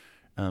are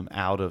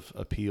out of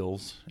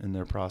appeals in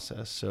their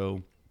process.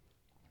 So,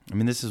 I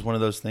mean, this is one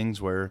of those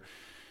things where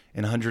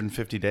in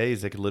 150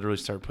 days, they could literally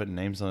start putting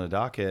names on a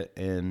docket,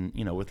 and,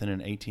 within an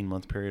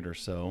 18-month period or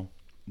so,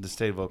 the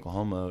state of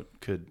Oklahoma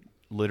could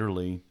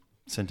literally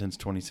sentence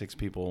 26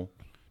 people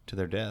to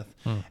their death.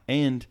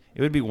 And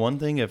it would be one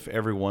thing if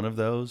every one of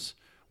those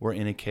were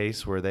in a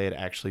case where they had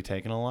actually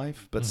taken a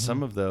life, but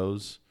some of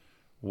those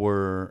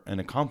were an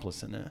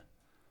accomplice in it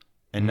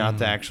and not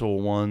the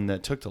actual one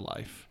that took the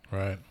life.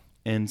 Right.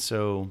 And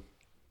so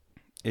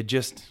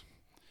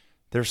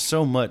there's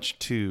so much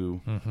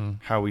to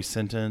how we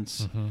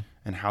sentence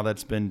and how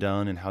that's been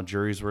done and how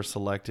juries were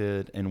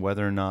selected and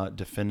whether or not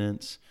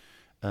defendants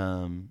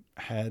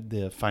had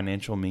the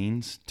financial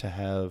means to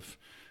have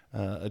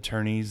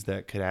attorneys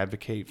that could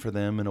advocate for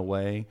them in a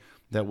way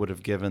that would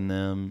have given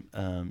them,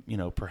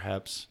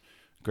 perhaps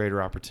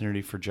greater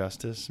opportunity for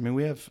justice. I mean,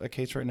 we have a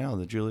case right now,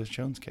 the Julius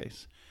Jones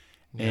case.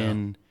 Yeah.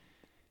 And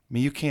I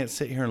mean, you can't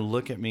sit here and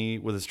look at me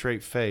with a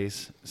straight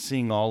face,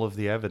 seeing all of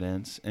the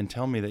evidence, and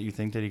tell me that you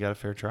think that he got a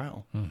fair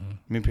trial. I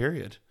mean,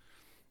 period.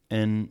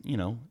 And,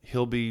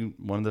 he'll be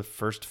one of the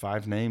first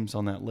 5 names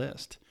on that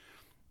list.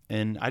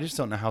 And I just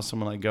don't know how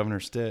someone like Governor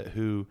Stitt,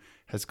 who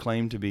has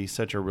claimed to be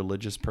such a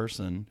religious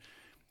person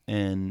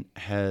and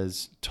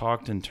has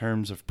talked in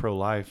terms of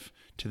pro-life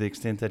to the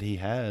extent that he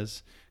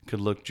has,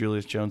 could look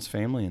Julius Jones'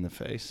 family in the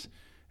face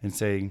and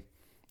say,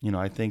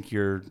 I think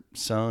your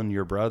son,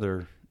 your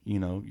brother,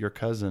 your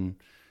cousin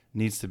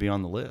needs to be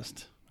on the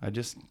list. I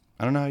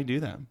don't know how you do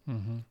that.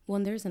 Well,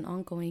 and there's an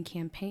ongoing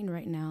campaign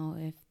right now.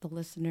 If the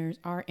listeners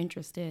are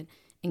interested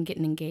in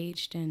getting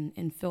engaged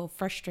and feel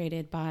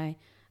frustrated by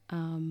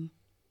the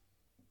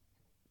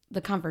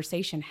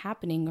conversation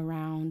happening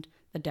around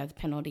the death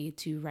penalty,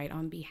 to write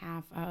on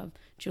behalf of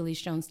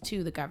Julius Jones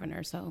to the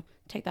governor. So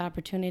take that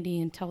opportunity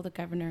and tell the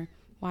governor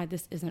why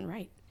this isn't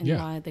right and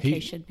why the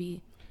case should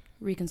be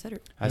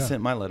reconsidered. I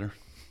sent my letter.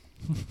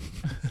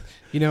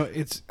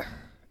 It's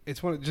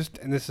one just,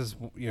 and this is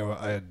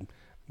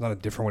not a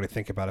different way to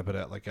think about it,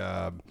 but like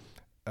an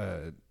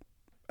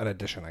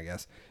addition, I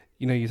guess.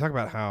 You talk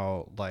about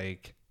how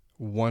like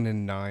 1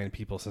 in 9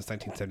 people since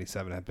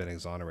 1977 have been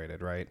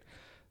exonerated, right?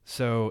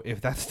 So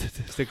if that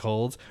statistic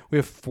holds, we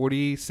have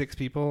 46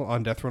 people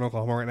on death row in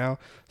Oklahoma right now.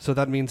 So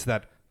that means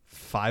that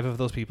 5 of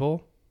those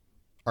people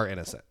are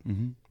innocent,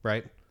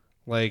 right?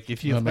 Like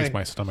if you that makes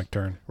my stomach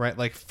turn, right?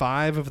 Like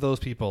 5 of those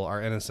people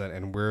are innocent,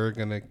 and we're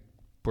gonna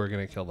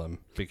kill them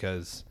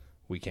because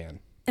we can.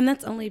 And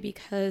that's only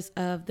because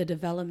of the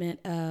development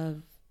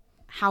of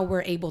how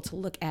we're able to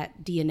look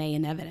at DNA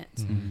and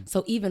evidence.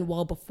 So even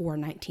well before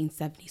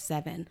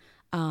 1977,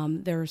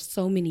 there are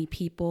so many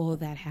people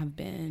that have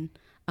been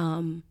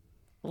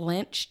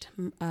lynched,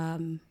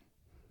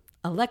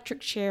 electric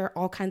chair,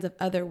 all kinds of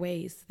other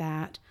ways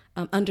that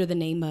under the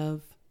name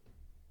of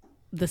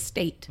the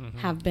state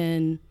have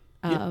been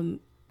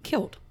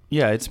killed.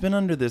 Yeah, it's been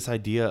under this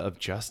idea of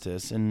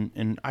justice,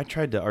 and I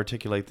tried to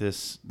articulate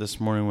this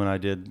morning when I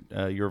did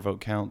Your Vote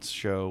Counts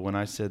show, when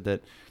I said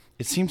that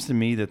it seems to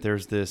me that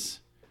there's this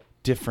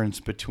difference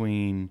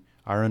between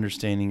our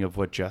understanding of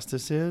what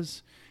justice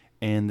is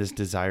and this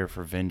desire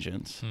for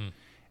vengeance.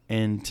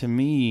 And to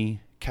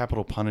me,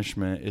 capital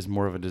punishment is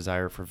more of a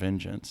desire for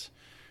vengeance.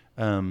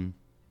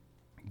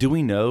 Do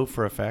we know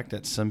for a fact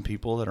that some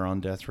people that are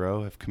on death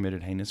row have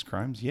committed heinous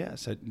crimes?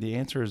 Yes. The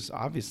answer is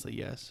obviously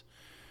yes.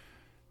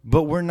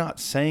 But we're not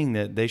saying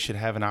that they should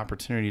have an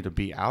opportunity to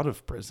be out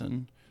of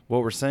prison.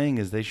 What we're saying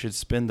is they should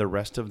spend the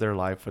rest of their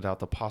life without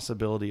the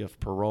possibility of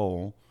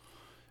parole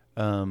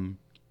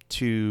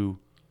to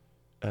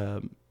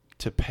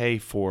pay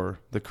for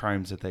the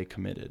crimes that they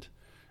committed.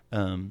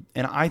 And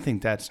I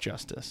think that's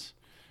justice.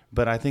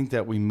 But I think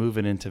that we move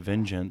it into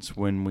vengeance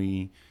when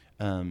we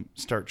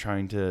start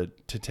trying to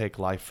take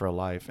life for a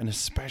life, and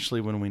especially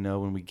when we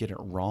know when we get it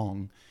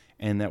wrong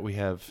and that we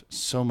have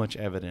so much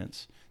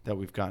evidence that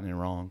we've gotten it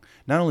wrong.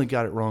 Not only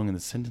got it wrong in the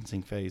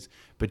sentencing phase,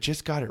 but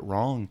just got it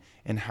wrong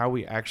in how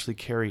we actually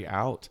carry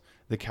out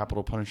the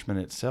capital punishment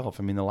itself.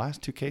 I mean, the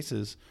last two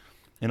cases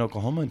in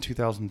Oklahoma in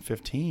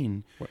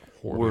 2015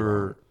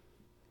 were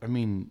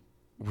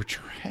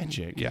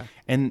tragic. Yeah.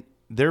 And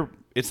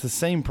it's the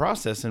same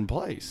process in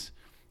place.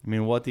 I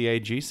mean, what the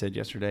AG said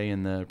yesterday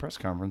in the press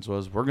conference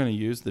was, we're going to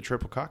use the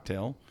triple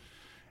cocktail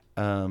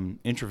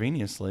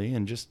intravenously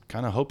and just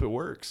kind of hope it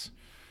works.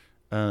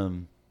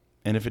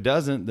 And if it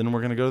doesn't, then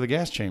we're going to go to the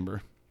gas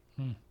chamber.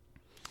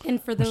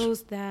 And for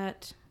those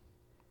that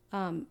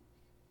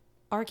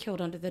are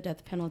killed under the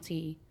death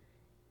penalty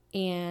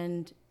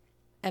and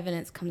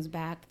evidence comes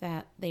back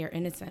that they are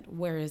innocent,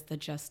 where is the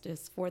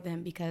justice for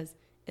them? Because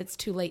it's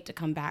too late to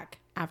come back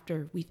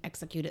after we've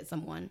executed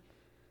someone.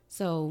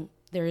 So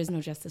there is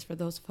no justice for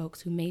those folks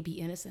who may be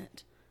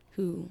innocent,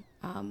 who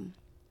are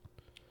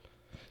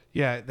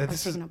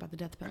taken up by the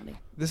death penalty.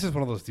 This is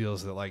one of those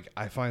deals that, like,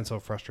 I find so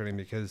frustrating,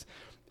 because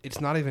it's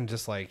not even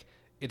just like,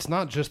 it's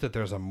not just that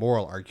there's a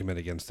moral argument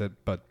against it,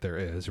 but there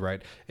is,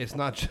 right? It's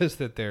not just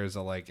that there's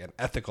an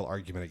ethical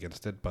argument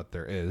against it, but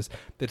there is.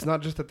 It's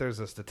not just that there's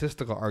a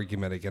statistical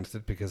argument against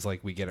it because,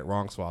 like, we get it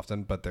wrong so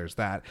often, but there's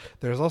that.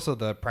 There's also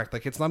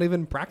it's not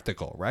even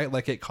practical, right?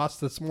 Like, it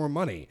costs us more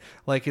money.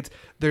 Like,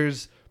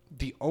 there's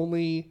the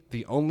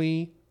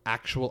only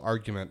actual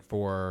argument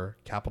for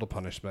capital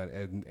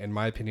punishment, in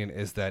my opinion,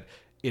 is that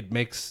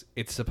it's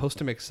supposed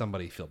to make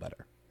somebody feel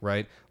better.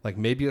 Right, like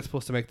maybe it's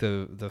supposed to make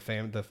the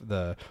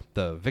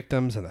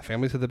victims and the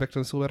families of the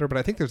victims feel better, but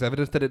I think there's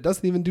evidence that it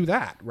doesn't even do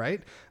that.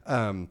 Right,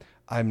 I'm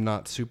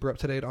not super up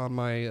to date on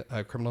my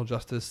criminal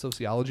justice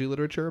sociology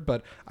literature,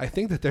 but I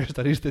think that there's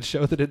studies that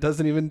show that it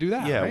doesn't even do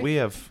that. Yeah, right? we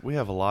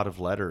have a lot of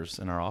letters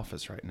in our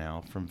office right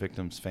now from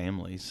victims'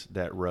 families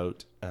that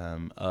wrote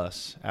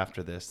us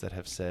after this that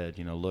have said,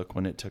 look,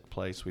 when it took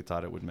place, we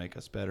thought it would make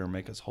us better,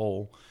 make us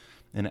whole,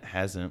 and it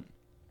hasn't.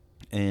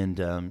 And,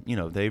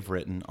 they've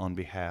written on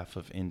behalf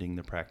of ending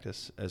the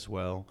practice as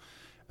well.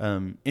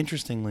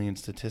 Interestingly, in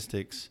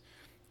statistics,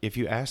 if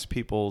you ask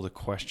people the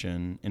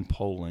question in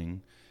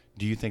polling,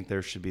 do you think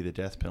there should be the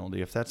death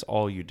penalty? If that's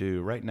all you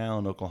do, right now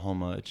in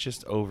Oklahoma, it's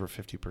just over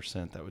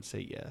 50% that would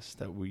say yes,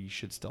 that we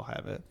should still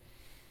have it.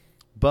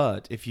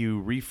 But if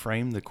you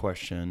reframe the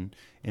question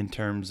in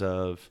terms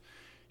of,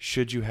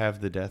 should you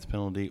have the death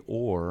penalty,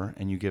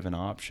 and you give an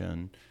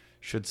option,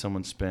 should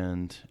someone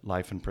spend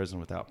life in prison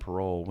without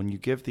parole? When you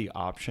give the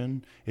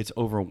option, it's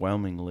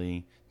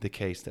overwhelmingly the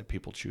case that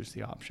people choose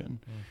the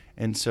option.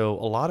 And so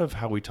a lot of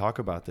how we talk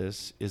about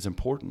this is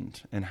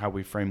important, and how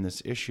we frame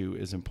this issue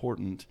is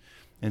important.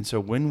 And so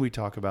when we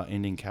talk about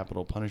ending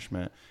capital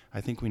punishment, I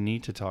think we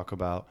need to talk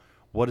about,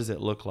 what does it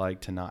look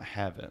like to not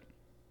have it?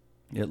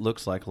 It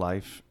looks like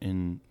life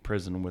in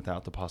prison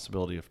without the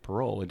possibility of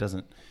parole.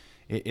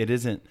 It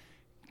isn't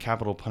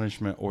capital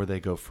punishment or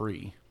they go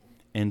free.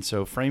 And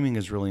so framing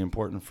is really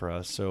important for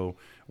us. So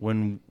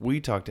when we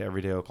talk to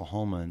everyday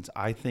Oklahomans,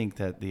 I think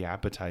that the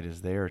appetite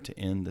is there to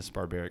end this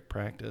barbaric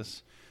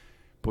practice,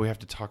 but we have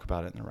to talk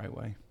about it in the right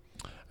way.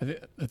 I think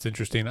that's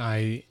interesting.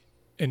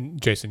 And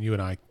Jason, you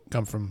and I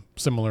come from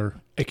similar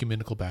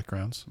ecumenical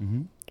backgrounds.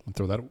 Mm-hmm. I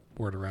throw that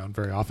word around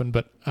very often,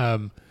 but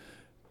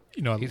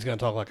he's going to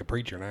talk like a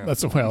preacher now.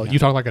 That's You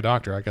talk like a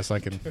doctor. I guess I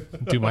can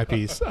do my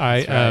piece.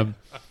 At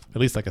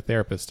least like a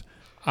therapist.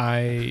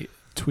 I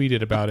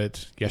tweeted about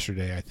it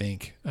yesterday, I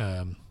think.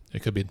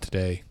 It could be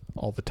today.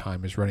 All the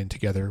time is running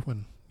together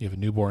when you have a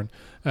newborn.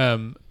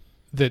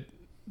 That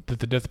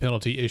the death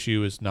penalty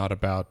issue is not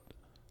about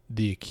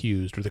the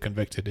accused or the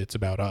convicted. It's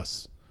about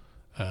us.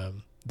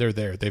 They're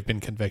there. They've been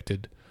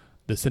convicted.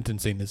 The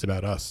sentencing is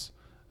about us,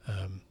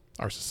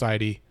 our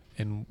society,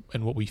 and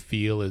what we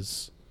feel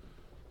is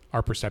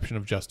our perception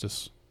of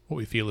justice, what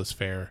we feel is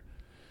fair.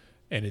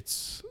 And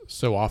it's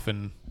so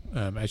often,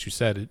 as you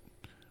said,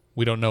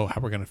 we don't know how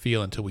we're going to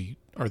feel until we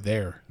are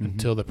there, mm-hmm.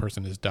 until the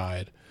person has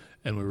died.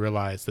 And we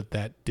realize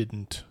that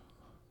didn't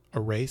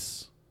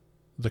erase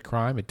the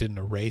crime. It didn't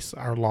erase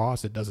our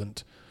loss. It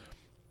doesn't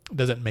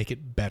make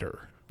it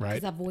better, right?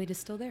 Because that void is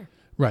still there.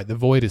 Right. The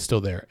void is still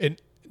there.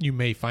 And you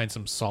may find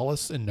some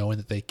solace in knowing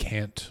that they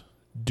can't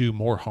do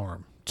more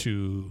harm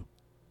to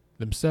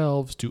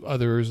themselves, to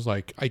others.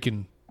 Like I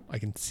can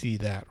see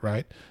that,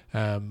 right?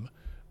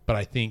 But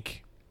I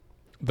think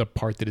the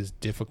part that is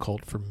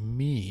difficult for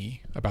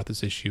me about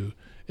this issue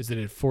is that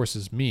it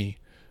forces me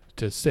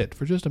to sit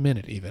for just a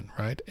minute even,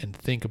 right? And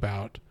think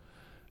about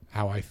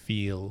how I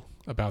feel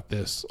about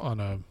this on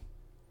a,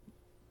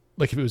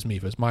 like if it was me,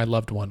 if it was my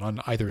loved one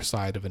on either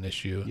side of an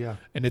issue. Yeah.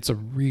 And it's a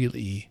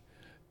really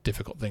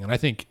difficult thing. And I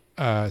think,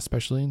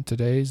 especially in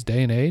today's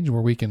day and age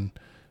where we can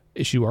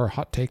issue our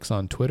hot takes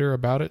on Twitter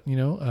about it,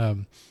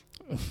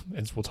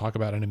 as we'll talk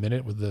about in a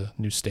minute with the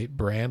new state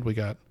brand, we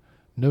got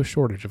no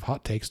shortage of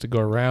hot takes to go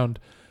around.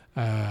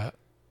 And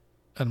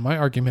my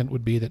argument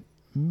would be that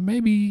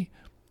maybe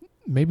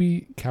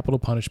capital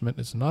punishment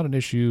is not an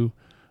issue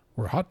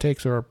where hot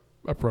takes are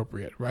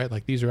appropriate, right?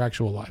 Like these are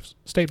actual lives.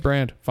 State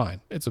brand,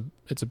 fine. It's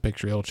a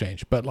picture, it'll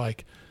change. But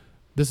like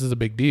this is a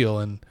big deal,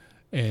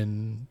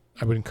 and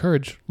I would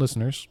encourage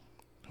listeners,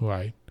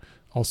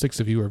 all 6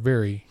 of you are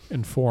very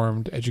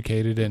informed,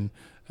 educated, and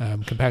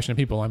compassionate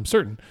people, I'm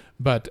certain.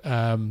 But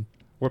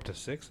we're up to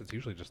 6. It's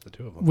usually just the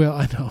 2 of them. well,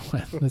 I know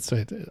that's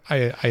right.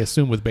 I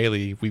assume with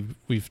Bailey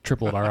we've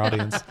tripled our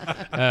audience.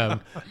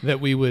 That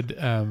we would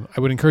I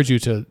would encourage you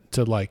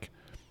to like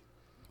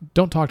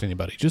don't talk to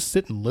anybody. Just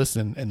sit and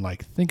listen and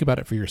like think about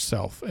it for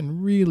yourself.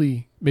 And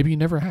really, maybe you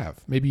never have.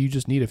 Maybe you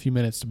just need a few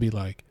minutes to be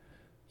like,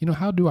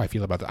 how do I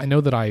feel about that? I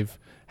know that I've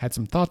had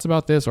some thoughts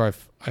about this, or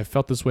I've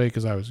felt this way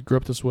because I grew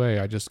up this way.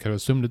 I just kind of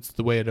assumed it's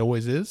the way it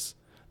always is,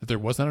 that there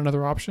wasn't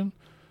another option.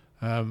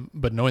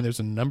 But knowing there's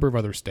a number of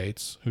other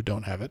states who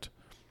don't have it,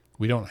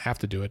 we don't have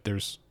to do it.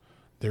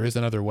 There is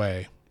another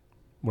way.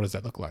 What does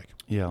that look like?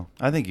 Yeah,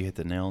 I think you hit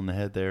the nail on the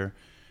head there.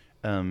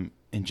 And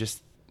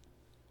just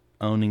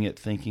owning it,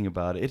 thinking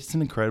about it. It's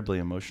an incredibly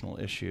emotional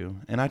issue.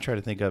 And I try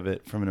to think of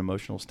it from an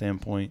emotional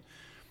standpoint.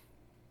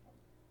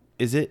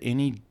 Is it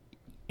any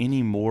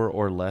more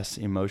or less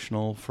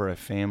emotional for a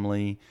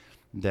family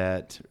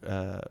that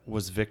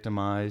was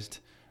victimized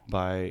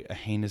by a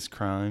heinous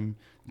crime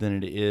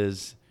than it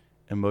is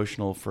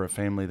emotional for a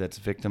family that's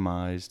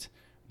victimized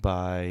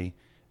by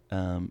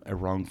a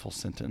wrongful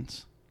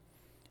sentence?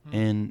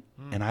 And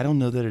I don't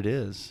know that it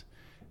is.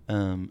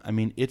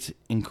 It's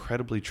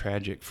incredibly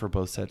tragic for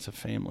both sets of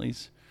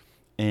families.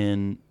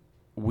 And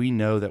we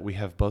know that we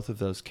have both of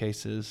those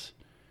cases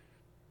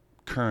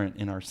current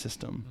in our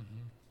system. Mm-hmm.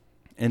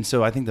 And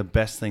so I think the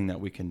best thing that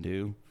we can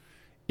do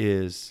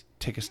is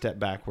take a step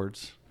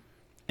backwards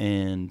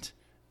and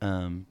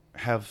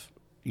have,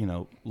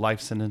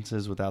 life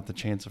sentences without the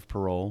chance of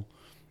parole,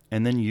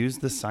 and then use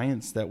the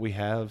science that we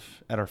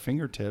have at our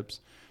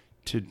fingertips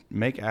to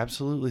make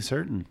absolutely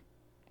certain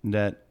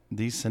that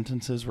these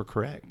sentences were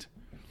correct.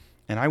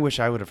 And I wish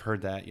I would have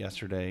heard that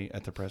yesterday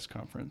at the press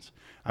conference.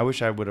 I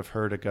wish I would have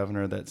heard a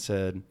governor that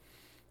said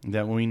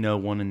that we know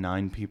 1 in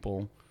 9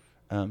 people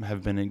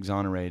have been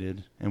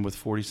exonerated, and with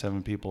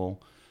 47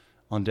 people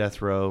on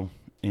death row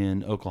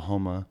in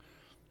Oklahoma,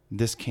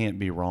 this can't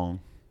be wrong.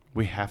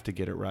 We have to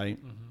get it right.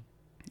 Mm-hmm.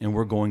 And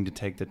we're going to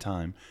take the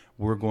time.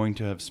 We're going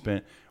to have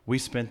we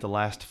spent the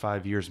last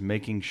 5 years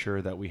making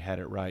sure that we had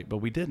it right, but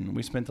we didn't.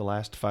 We spent the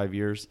last 5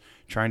 years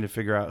trying to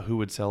figure out who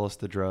would sell us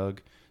the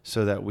drug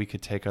so that we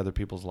could take other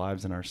people's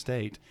lives in our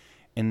state.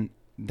 And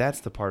that's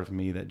the part of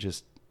me that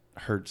just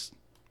hurts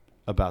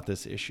about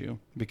this issue,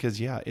 because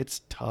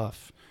it's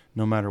tough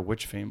no matter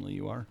which family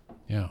you are.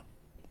 Yeah,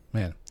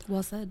 man.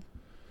 Well said.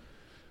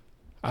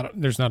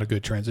 There's not a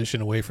good transition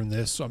away from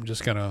this, so I'm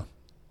just gonna.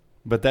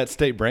 But that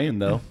state brand,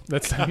 though.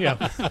 That's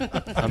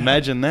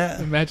Imagine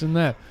that. Imagine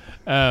that.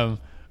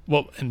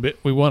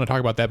 We want to talk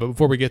about that, but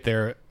before we get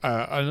there,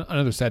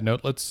 another sad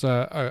note. Let's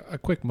a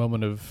quick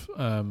moment of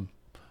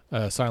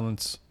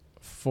silence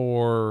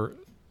for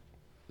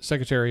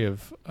Secretary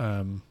of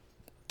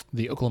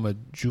the Oklahoma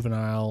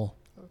Juvenile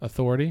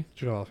Authority.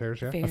 Juvenile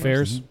Affairs, yeah.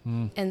 Affairs.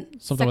 Mm-hmm. And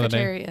something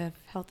Secretary of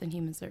Health and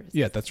Human Services.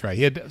 Yeah, that's right.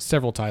 He had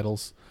several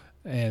titles,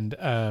 and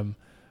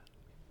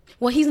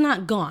well, he's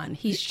not gone.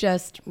 He's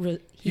just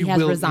he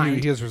has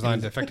resigned. He has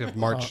resigned effective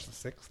March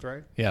 6th,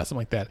 right? Yeah, something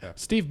like that. Yeah.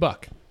 Steve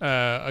Buck,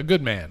 a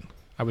good man,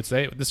 I would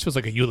say. This feels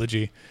like a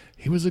eulogy.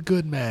 He was a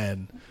good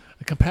man,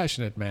 a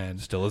compassionate man.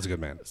 Still is a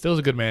good man. Still is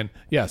a good man.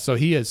 Yeah, so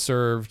he has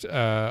served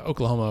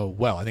Oklahoma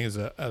well. I think is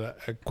a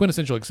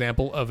quintessential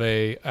example of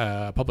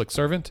a public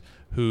servant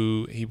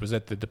he was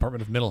at the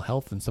Department of Mental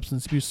Health and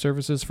Substance Abuse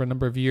Services for a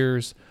number of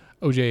years,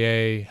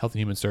 OJA, Health and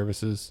Human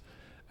Services.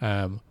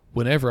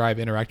 Whenever I've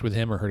interacted with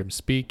him or heard him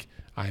speak,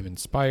 I'm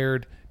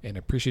inspired and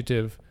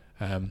appreciative.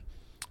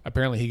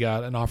 Apparently, he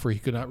got an offer he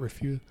could not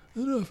refuse.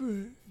 An offer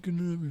he could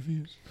not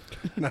refuse.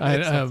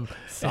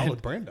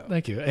 Solid Brando.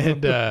 Thank you.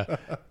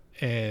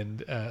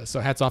 And so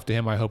hats off to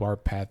him. I hope our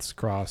paths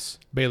cross.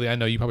 Bailey, I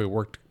know you probably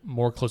worked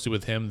more closely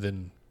with him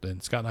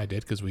than Scott and I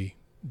did, because we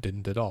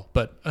didn't at all.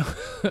 But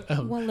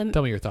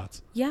tell me your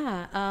thoughts.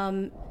 Yeah.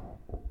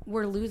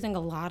 We're losing a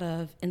lot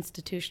of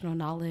institutional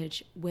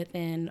knowledge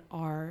within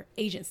our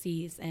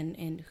agencies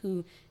and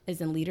who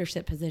is in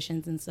leadership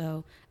positions. And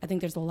so I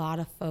think there's a lot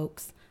of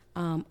folks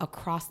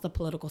across the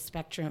political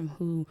spectrum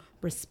who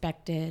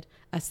respected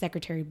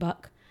Secretary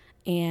Buck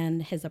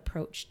and his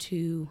approach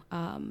to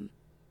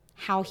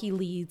how he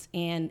leads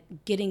and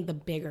getting the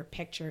bigger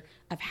picture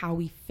of how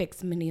we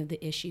fix many of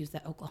the issues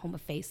that Oklahoma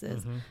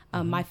faces.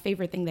 My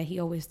favorite thing that he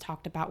always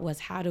talked about was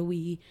how do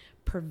we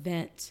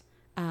prevent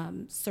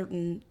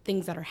certain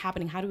things that are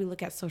happening? How do we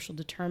look at social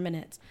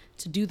determinants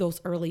to do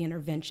those early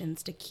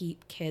interventions to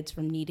keep kids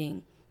from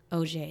needing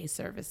OJ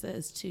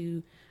services,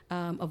 to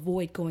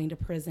avoid going to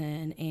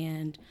prison,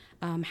 and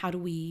how do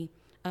we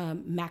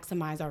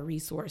maximize our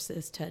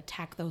resources to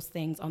attack those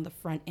things on the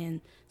front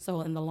end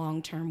so in the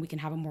long term we can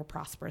have a more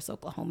prosperous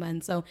Oklahoma.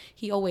 And so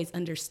he always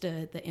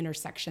understood the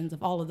intersections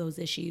of all of those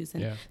issues,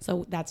 and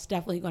so that's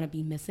definitely going to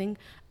be missing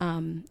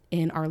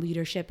in our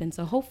leadership. And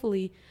so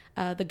hopefully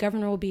the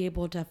governor will be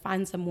able to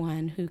find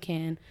someone who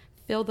can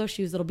fill those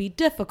shoes. It'll be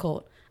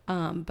difficult,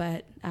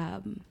 but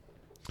well,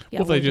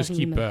 if they just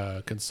keep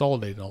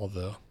consolidating all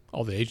the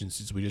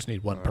agencies, we just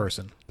need one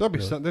person.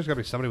 There's got to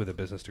be somebody with a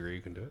business degree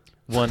who can do it.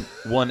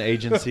 One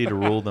agency to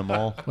rule them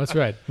all. That's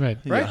right. Right?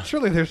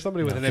 Surely there's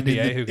somebody with an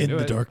MBA who can do it. In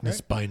the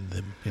darkness, bind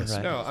them. Yes.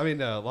 Right. No, I mean,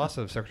 loss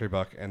of Secretary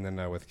Buck, and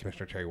then with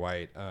Commissioner Terry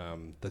White,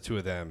 the two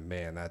of them,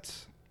 man,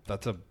 that's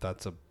a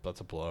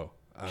blow.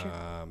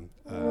 I'm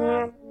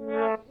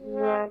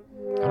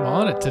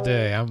on it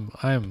today. I'm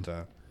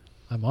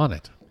on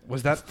it.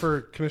 Was that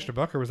for Commissioner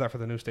Buck or was that for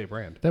the new state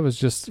brand? That was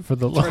just for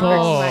the. Oh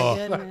my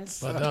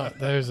goodness! But no,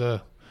 there's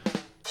a.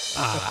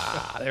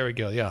 There we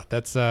go. Yeah,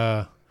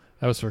 that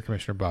was for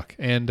Commissioner Buck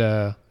and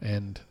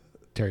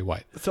Terry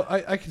White. So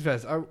I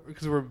confess,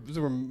 because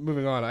we're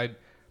moving on.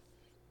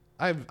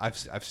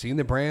 I've seen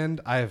the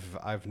brand.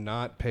 I've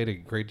not paid a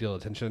great deal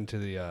of attention to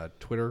the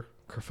Twitter.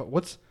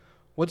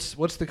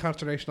 What's the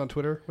consternation on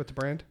Twitter with the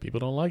brand? People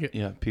don't like it.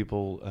 Yeah,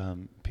 people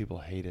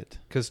hate it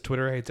Because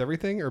Twitter hates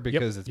everything, or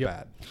because it's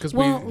bad? Because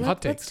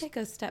let's take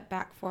a step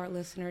back for our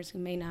listeners who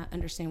may not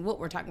understand what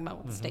we're talking about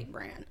with the state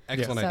brand.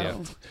 Excellent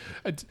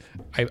idea.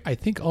 I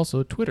think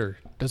also Twitter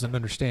doesn't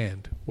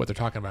understand what they're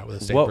talking about with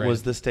the state What brand.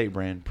 was the state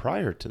brand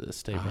prior to the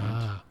state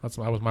brand? That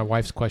was my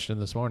wife's question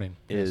this morning.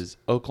 Is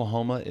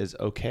Oklahoma is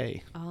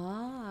okay?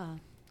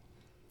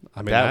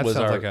 I mean, that was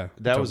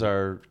sounds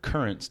our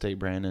current state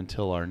brand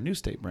until our new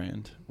state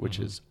brand, which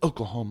is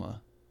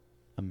Oklahoma.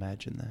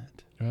 Imagine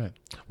that. Right.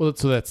 Well,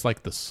 so that's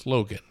like the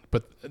slogan,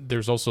 but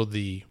there's also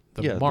the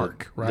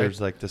mark, right? There's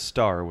like the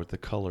star with the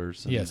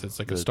colors. Yes, it's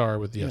like a star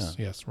with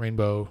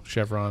rainbow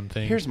chevron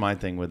thing. Here's my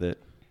thing with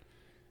it.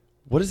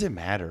 What does it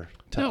matter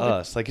to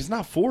us? Like, it's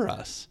not for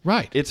us.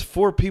 Right. It's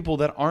for people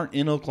that aren't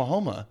in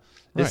Oklahoma.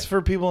 Right. It's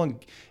for people.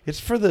 It's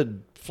for the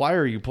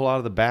flyer you pull out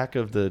of the back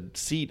of the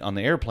seat on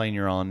the airplane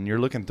you're on, and you're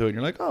looking through it, and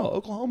you're like, oh,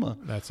 Oklahoma.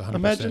 That's 100%.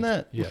 Imagine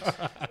that. Yes.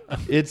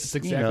 It's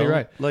exactly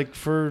right. Like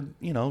for,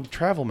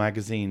 travel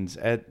magazines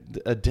at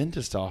a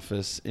dentist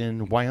office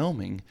in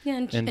Wyoming.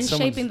 Yeah, and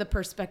shaping the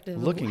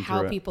perspective of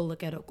how people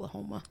look at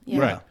Oklahoma. Yeah.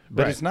 Right.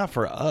 But it's not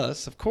for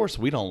us. Of course,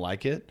 we don't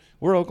like it.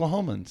 We're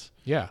Oklahomans.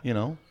 Yeah.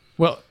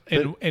 Well,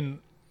 and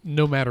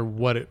no matter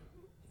what it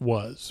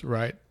was,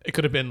 right? It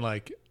could have been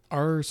like,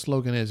 our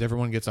slogan is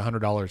everyone gets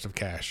 $100 of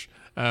cash.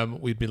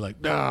 We'd be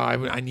like, no,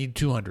 I need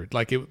 200.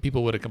 Like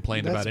people would have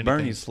complained about anything. That's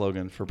Bernie's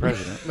slogan for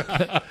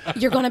president.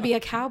 You're going to be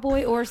a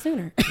cowboy or a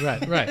Sooner.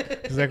 Right.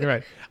 Exactly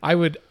right. I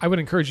would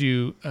encourage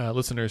you,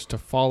 listeners, to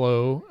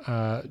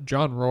follow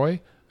John Roy.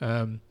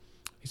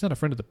 He's not a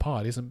friend of the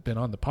pod. He hasn't been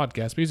on the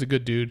podcast, but he's a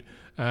good dude.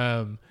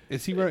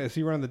 Is he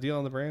running the deal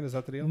on the brand? Is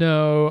that the deal?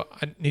 No,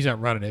 he's not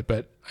running it,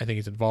 but I think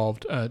he's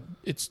involved.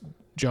 It's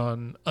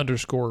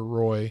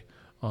John_Roy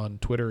on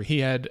Twitter.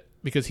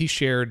 Because he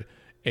shared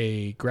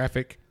a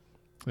graphic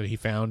that he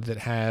found that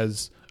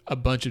has a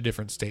bunch of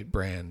different state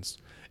brands.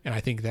 And I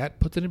think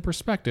that puts it in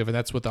perspective. And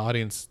that's what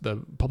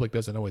the public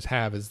doesn't always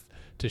have, is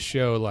to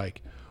show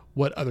like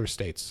what other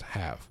states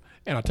have.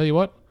 And I'll tell you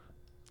what,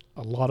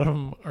 a lot of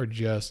them are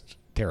just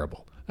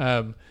terrible.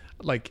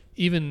 Like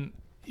even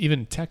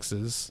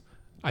Texas,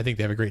 I think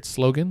they have a great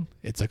slogan.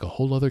 It's like a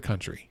whole other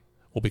country.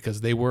 Well, because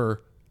they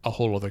were a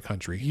whole other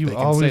country. You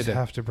always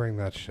have to bring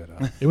that shit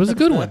up. It was a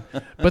good one,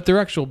 but their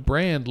actual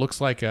brand looks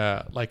like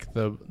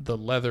the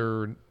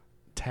leather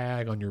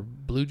tag on your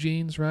blue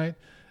jeans, right?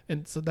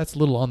 And so that's a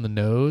little on the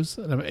nose.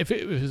 If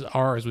it was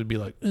ours, we'd be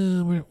like,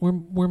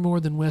 we're more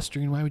than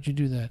Western. Why would you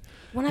do that?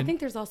 Well, I think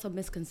there's also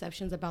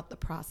misconceptions about the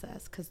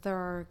process, because there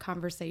are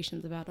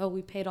conversations about,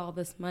 we paid all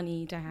this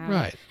money to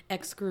have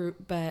X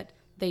group, but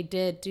they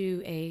did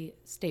do a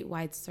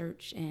statewide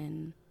search,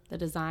 and the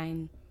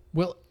design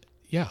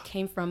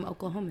came from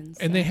Oklahomans.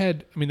 And they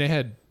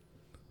had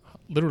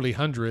literally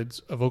hundreds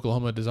of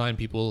Oklahoma design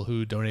people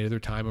who donated their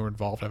time and were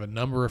involved. I have a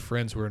number of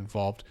friends who were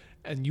involved.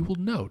 And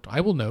I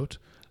will note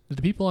that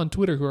the people on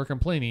Twitter who are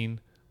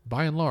complaining,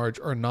 by and large,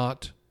 are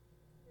not,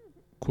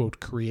 quote,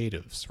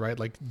 creatives, right?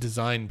 Like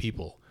design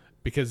people,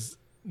 because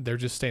they're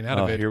just staying out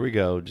of it. Here we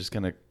go. Just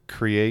going to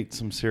create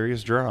some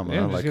serious drama.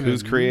 Yeah, like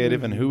who's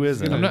creative and who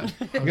isn't. I'm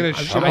going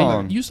to shit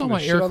on. You saw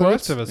my air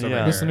quotes.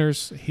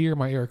 Listeners, hear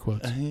my air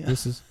quotes.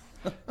 This is...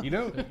 You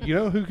know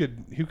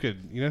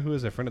who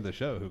is a friend of the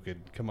show who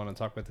could come on and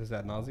talk about this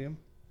ad nauseum?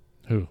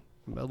 Who?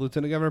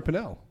 Lieutenant Governor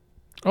Pinnell.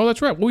 Oh,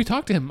 that's right. Well, we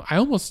talked to him.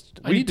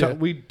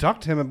 We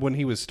talked to him when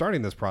he was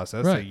starting this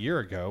process a year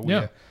ago.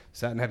 We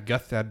sat and had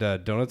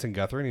donuts in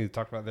Guthrie, and he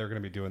talked about they're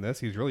going to be doing this.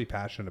 He's really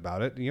passionate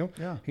about it. He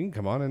can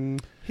come on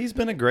and he's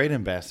been a great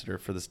ambassador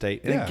for the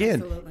state. And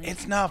again, absolutely.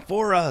 It's not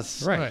for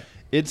us, right.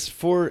 It's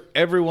for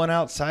everyone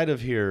outside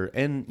of here.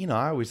 And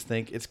I always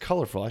think it's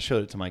colorful. I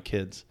showed it to my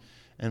kids,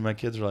 and my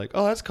kids are like,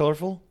 "Oh, that's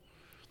colorful,"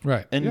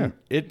 right? And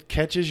it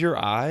catches your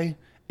eye.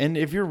 And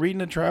if you're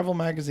reading a travel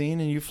magazine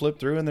and you flip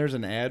through and there's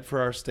an ad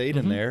for our state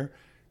in there,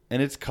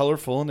 and it's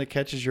colorful and it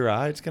catches your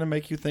eye, it's going to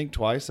make you think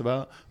twice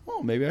about,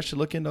 maybe I should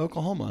look into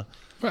Oklahoma.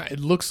 Right. It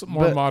looks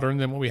more modern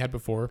than what we had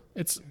before.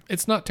 It's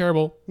not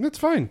terrible. It's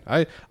fine.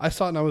 I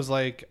saw it and I was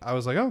like,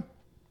 oh,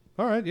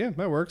 all right, yeah,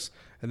 that works.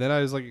 And then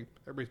I was like,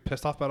 everybody's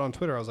pissed off about it on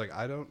Twitter. I was like,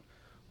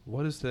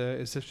 is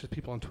this just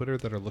people on Twitter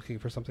that are looking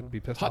for something to be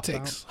pissed off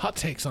about? Hot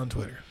takes on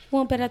Twitter.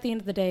 Well, but at the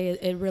end of the day,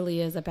 it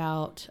really is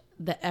about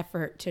the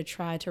effort to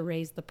try to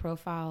raise the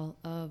profile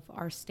of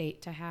our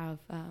state, to have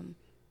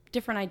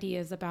different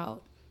ideas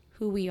about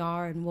who we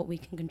are and what we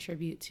can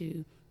contribute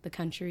to the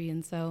country.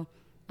 And so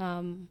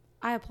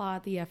I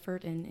applaud the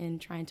effort in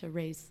trying to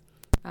raise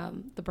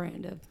the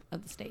brand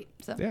of the state.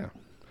 So yeah.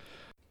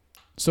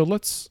 So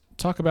let's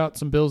talk about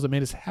some bills that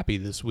made us happy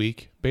this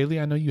week. Bailey,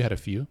 I know you had a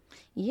few.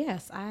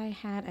 Yes, I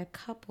had a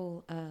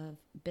couple of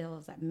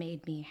bills that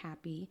made me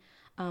happy.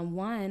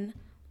 One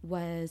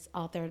was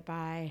authored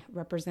by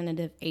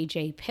Representative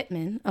A.J.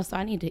 Pittman. Oh, so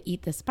I need to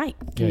eat this mic.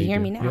 Can you hear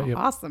me now? Yeah.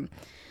 Awesome.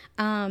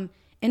 And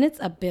it's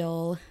a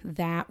bill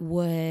that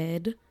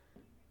would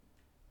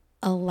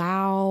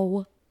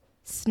allow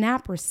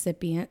SNAP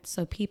recipients,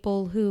 so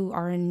people who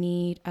are in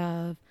need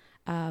of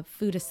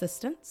food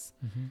assistance,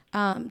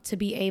 to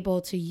be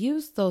able to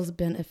use those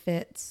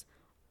benefits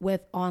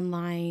with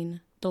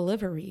online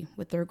delivery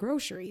with their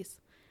groceries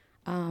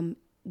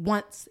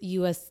once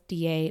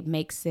USDA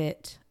makes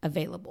it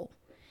available.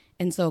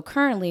 And so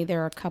currently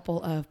there are a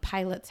couple of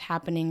pilots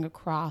happening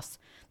across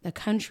the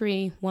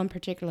country, one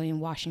particularly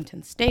in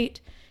Washington State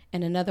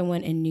and another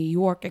one in New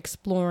York,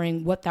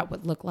 exploring what that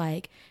would look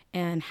like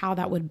and how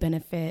that would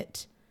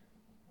benefit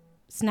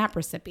SNAP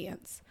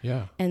recipients.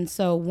 Yeah. And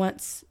so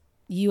once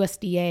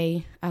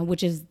USDA,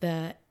 which is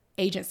the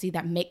agency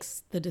that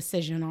makes the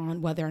decision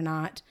on whether or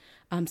not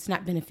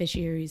SNAP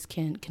beneficiaries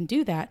can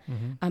do that,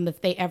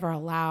 if they ever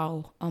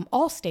allow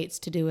all states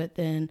to do it,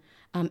 then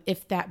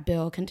if that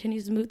bill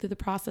continues to move through the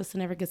process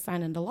and never gets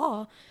signed into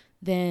law,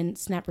 then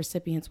SNAP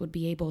recipients would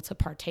be able to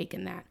partake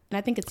in that. And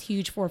I think it's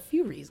huge for a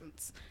few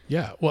reasons.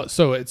 Yeah. Well,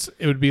 so it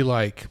would be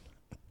like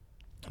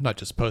not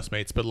just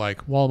Postmates, but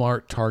like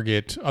Walmart,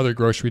 Target, other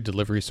grocery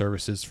delivery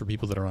services for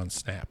people that are on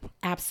SNAP.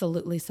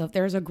 Absolutely. So if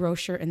there's a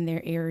grocer in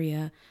their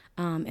area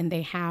and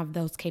they have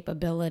those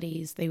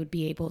capabilities, they would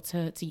be able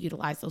to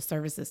utilize those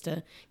services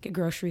to get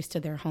groceries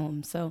to their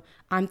home. So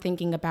I'm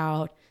thinking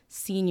about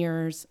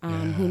seniors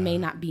who may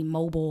not be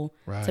mobile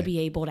to be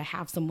able to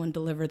have someone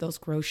deliver those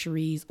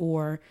groceries,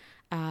 or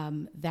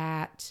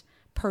that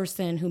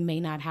person who may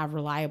not have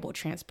reliable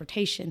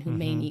transportation, who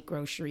may need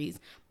groceries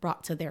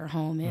brought to their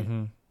home. It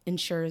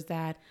ensures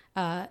that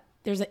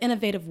there's an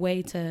innovative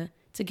way to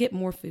get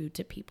more food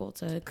to people,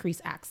 to increase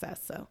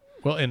access. So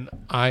well, and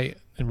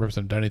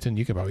Representative Dunnington,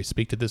 you can probably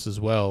speak to this as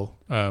well,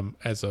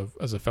 as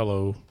a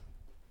fellow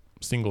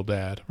single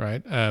dad,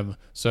 right?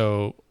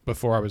 So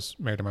before I was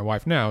married to my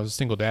wife now, I was a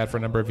single dad for a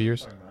number of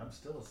years. I'm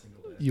still a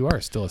single dad. You are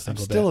still a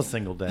single dad. Still a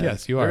single dad.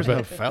 Yes, you are. There's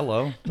no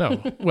fellow.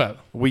 No, well,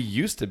 we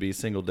used to be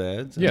single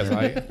dads.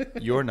 Yes,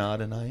 you're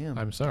not, and I am.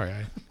 I'm sorry.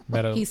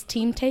 He's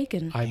team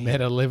taken. I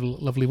met a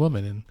lovely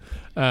woman,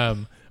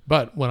 and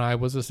but when I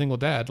was a single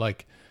dad,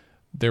 like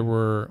there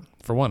were,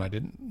 for one, I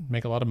didn't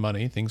make a lot of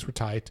money. Things were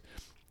tight,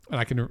 and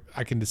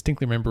I can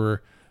distinctly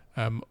remember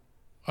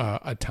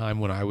a time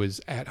when I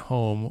was at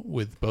home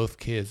with both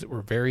kids that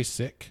were very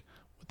sick,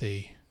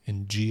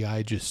 in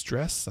GI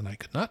distress, and I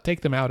could not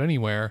take them out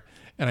anywhere,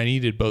 and I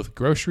needed both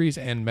groceries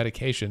and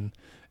medication.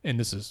 And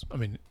this is,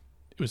 it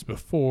was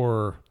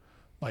before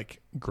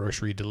like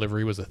grocery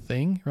delivery was a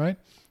thing, right?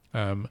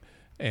 And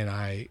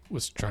I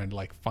was trying to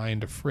like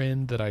find a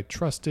friend that I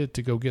trusted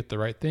to go get the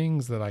right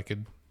things that I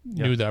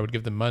knew that I would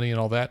give them money and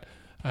all that.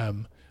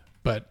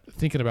 But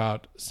thinking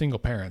about single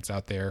parents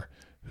out there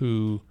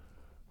who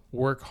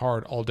work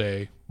hard all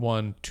day,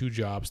 1, 2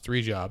 jobs,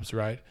 3 jobs,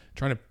 right?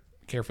 Trying to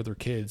care for their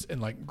kids, and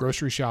like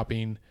grocery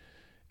shopping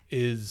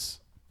is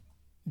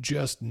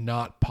just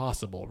not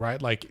possible,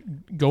 right? Like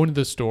going to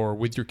the store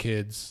with your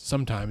kids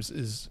sometimes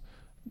is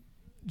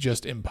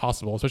just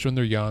impossible, especially when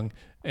they're young,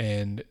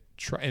 and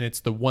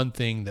it's the one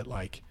thing that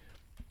like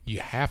you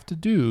have to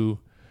do,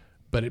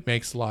 but it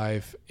makes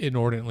life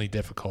inordinately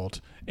difficult.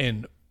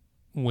 And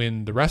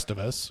when the rest of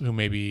us who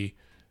maybe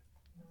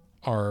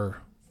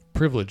are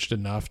privileged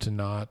enough to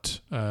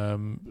not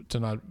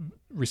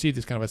receive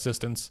this kind of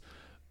assistance,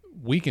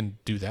 we can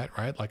do that,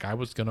 right? Like I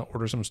was going to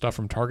order some stuff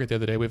from Target the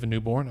other day. We have a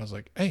newborn. I was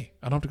like, hey,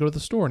 I don't have to go to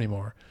the store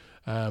anymore.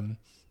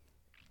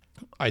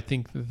 I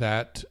think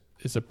that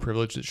is a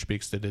privilege that should be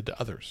extended to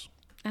others.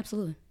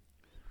 Absolutely.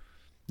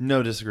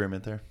 No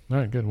disagreement there. All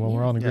right, good. Well,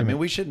 we're all in Yeah, I agreement. mean,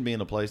 we shouldn't be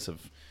in a place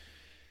of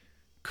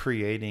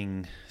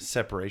creating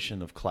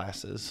separation of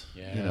classes.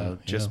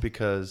 Just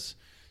because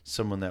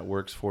someone that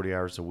works 40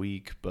 hours a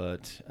week,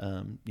 but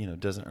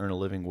doesn't earn a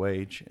living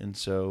wage, and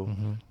so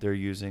they're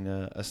using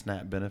a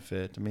SNAP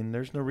benefit. I mean,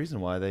 there's no reason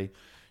why they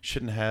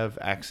shouldn't have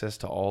access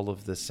to all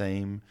of the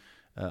same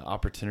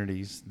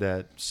opportunities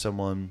that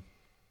someone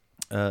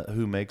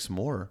who makes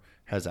more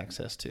has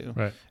access to.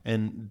 Right.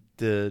 And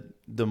the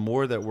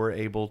more that we're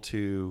able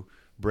to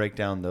break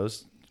down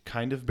those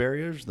kind of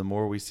barriers, the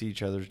more we see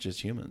each other as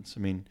just humans. I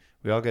mean,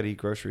 we all got to eat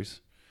groceries.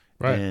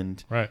 Right.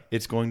 And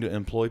it's going to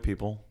employ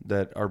people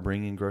that are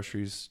bringing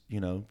groceries,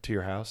 to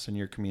your house and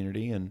your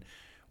community. And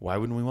why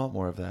wouldn't we want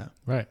more of that?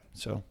 Right.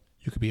 So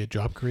you could be a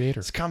job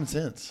creator. It's common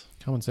sense.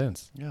 Common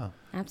sense. Yeah.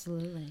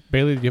 Absolutely.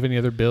 Bailey, do you have any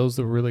other bills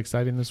that were really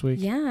exciting this week?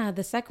 Yeah,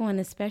 the second one,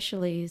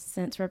 especially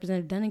since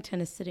Representative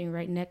Dunnington is sitting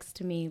right next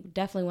to me,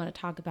 definitely want to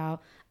talk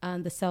about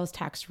the sales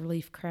tax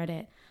relief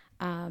credit.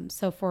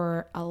 So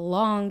for a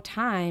long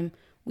time,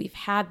 we've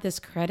had this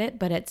credit,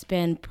 but it's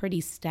been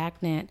pretty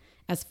stagnant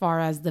as far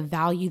as the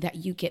value that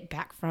you get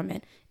back from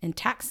it in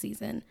tax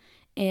season.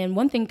 And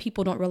one thing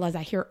people don't realize,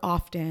 I hear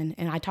often,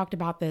 and I talked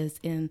about this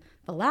in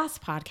the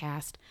last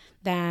podcast,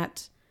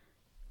 that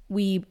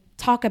we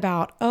talk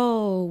about,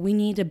 we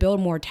need to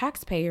build more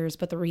taxpayers.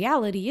 But the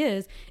reality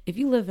is, if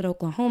you live in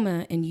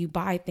Oklahoma and you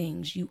buy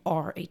things, you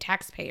are a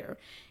taxpayer.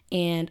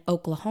 And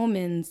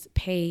Oklahomans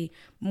pay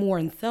more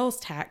in sales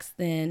tax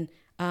than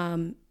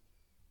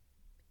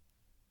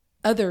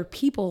other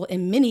people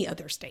in many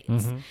other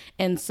states.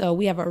 And so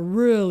we have a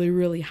really,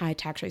 really high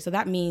tax rate. So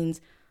that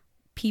means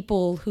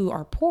people who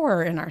are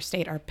poor in our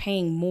state are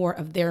paying more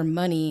of their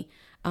money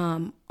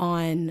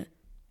on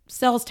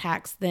sales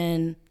tax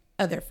than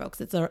other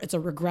folks. It's a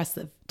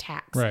regressive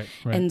tax. Right.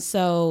 And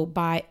so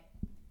by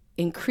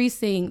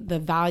increasing the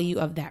value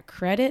of that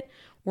credit,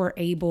 we're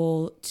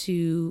able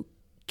to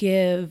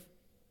give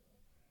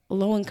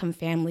low-income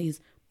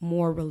families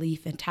more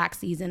relief in tax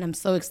season. I'm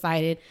so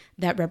excited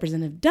that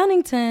Representative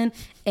Dunnington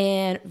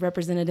and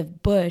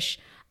Representative Bush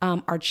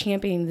are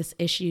championing this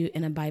issue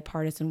in a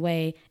bipartisan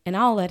way. And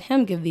I'll let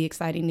him give the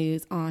exciting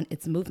news on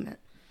its movement.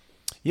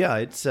 Yeah,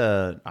 it's.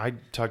 I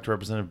talked to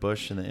Representative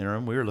Bush in the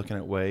interim. We were looking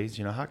at ways,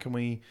 how can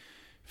we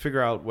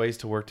figure out ways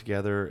to work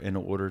together in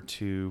order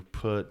to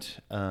put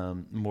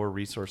more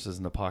resources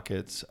in the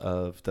pockets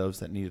of those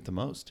that need it the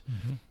most.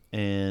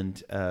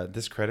 And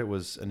this credit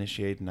was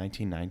initiated in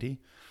 1990.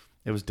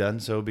 It was done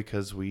so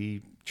because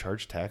we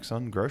charge tax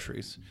on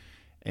groceries.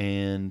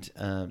 And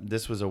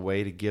this was a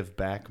way to give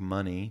back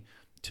money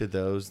to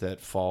those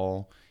that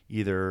fall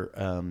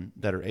either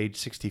that are age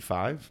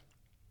 65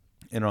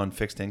 and are on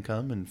fixed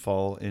income and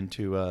fall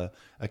into a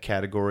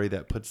category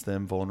that puts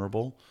them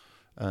vulnerable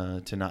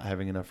to not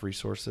having enough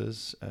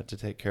resources to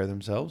take care of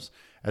themselves,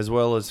 as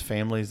well as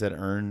families that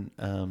earn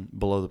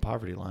below the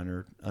poverty line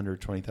or under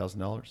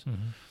 $20,000.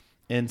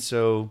 And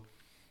so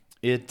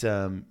it,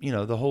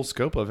 the whole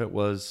scope of it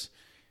was,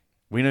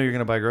 we know you're going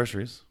to buy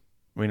groceries.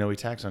 We know we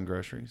tax on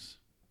groceries.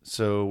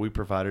 So we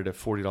provided a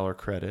 $40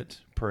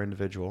 credit per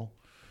individual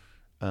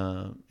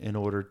in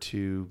order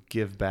to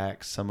give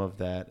back some of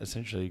that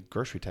essentially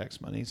grocery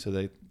tax money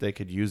so they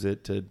could use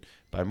it to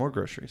buy more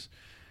groceries.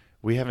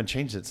 We haven't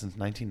changed it since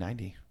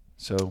 1990.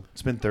 So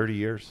it's been 30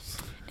 years.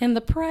 And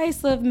the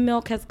price of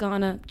milk has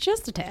gone up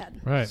just a tad.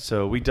 Right.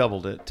 So we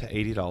doubled it to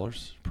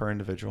 $80 per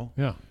individual.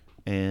 Yeah.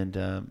 And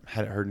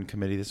had it heard in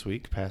committee this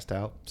week, passed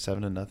out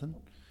 7-0.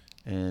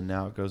 And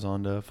now it goes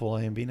on to full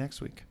A and B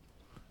next week.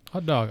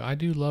 Hot dog, I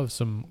do love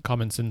some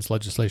common sense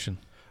legislation.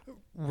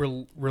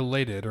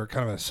 Related or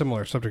kind of a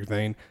similar subject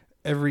vein,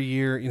 every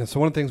year, so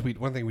one thing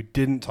we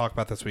didn't talk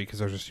about this week because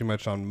there was just too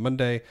much on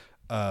Monday.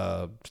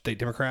 State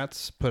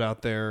Democrats put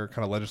out their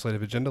kind of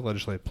legislative agenda,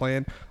 legislative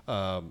plan.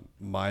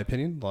 My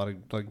opinion, a lot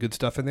of good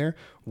stuff in there.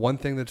 One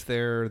thing that's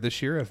there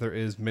this year, as there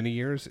is many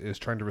years, is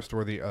trying to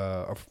restore the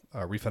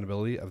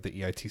refundability of the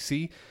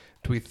EITC.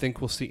 Do we think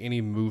we'll see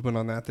any movement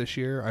on that this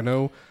year? I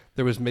know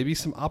there was maybe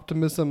some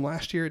optimism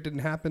last year. It didn't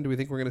happen. Do we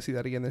think we're going to see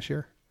that again this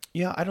year?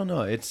 Yeah, I don't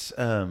know. It's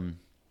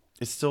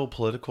still a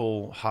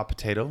political hot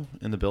potato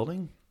in the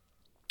building.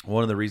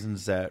 One of the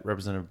reasons that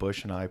Representative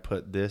Bush and I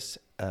put this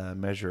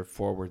measure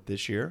forward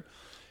this year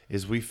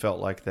is we felt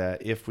like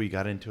that if we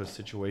got into a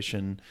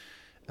situation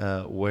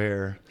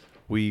where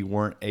we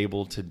weren't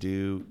able to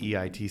do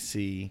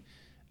EITC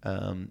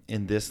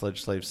in this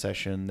legislative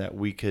session, that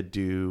we could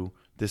do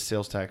this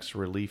sales tax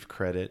relief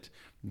credit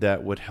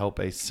that would help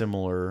a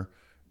similar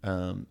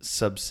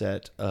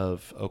subset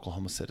of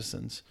Oklahoma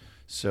citizens.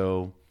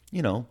 So,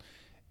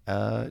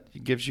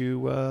 it gives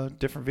you a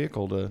different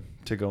vehicle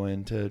to go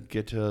in to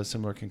get to a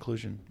similar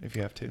conclusion if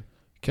you have to.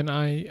 Can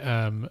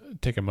I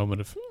take a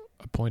moment of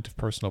a point of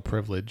personal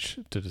privilege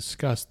to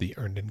discuss the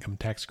Earned Income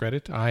Tax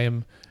Credit? I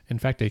am, in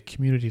fact, a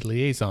community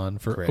liaison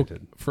for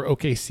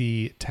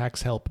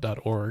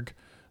OKCTaxHelp.org.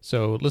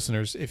 So,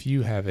 listeners, if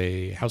you have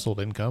a household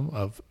income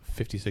of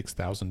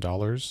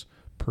 $56,000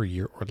 per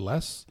year or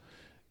less,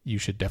 you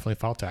should definitely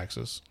file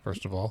taxes,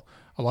 first of all.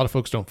 A lot of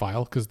folks don't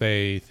file because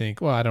they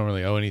think, well, I don't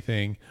really owe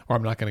anything, or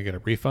I'm not going to get a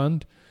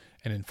refund.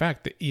 And in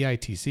fact, the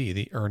EITC,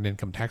 the Earned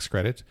Income Tax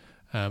Credit,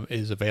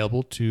 is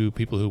available to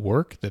people who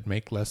work that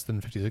make less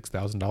than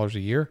 $56,000 a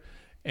year,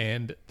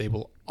 and they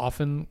will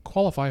often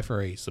qualify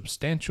for a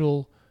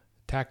substantial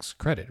tax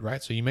credit,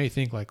 right? So you may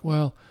think like,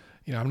 well,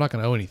 I'm not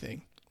going to owe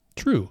anything.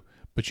 True,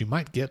 but you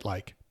might get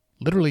like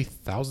literally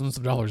thousands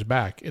of dollars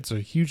back. It's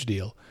a huge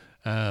deal.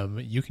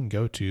 You can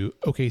go to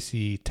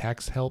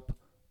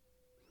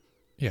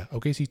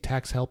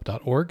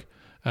okctaxhelp.org,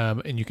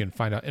 and you can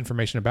find out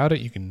information about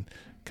it. You can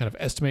kind of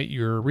estimate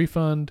your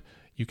refund.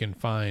 You can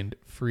find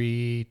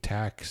free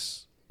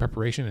tax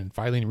preparation and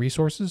filing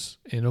resources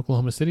in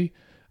Oklahoma City.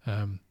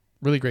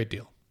 Really great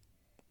deal.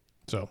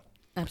 So,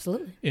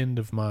 absolutely. End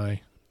of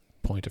my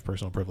point of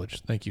personal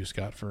privilege. Thank you,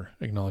 Scott, for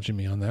acknowledging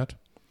me on that.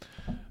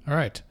 All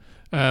right.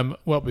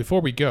 Well,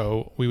 before we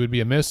go, we would be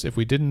amiss if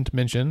we didn't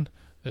mention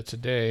that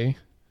today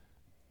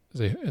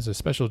is a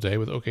special day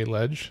with OK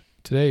Ledge.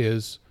 Today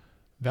is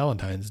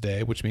Valentine's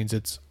Day, which means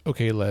it's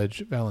OK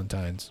Ledge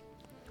Valentines.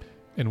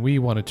 And we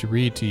wanted to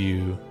read to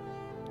you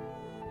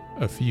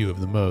a few of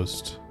the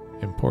most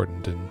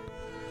important and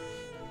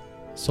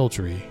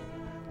sultry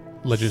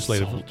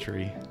legislative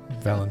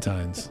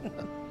Valentines.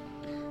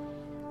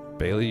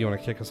 Bailey, you want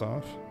to kick us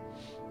off?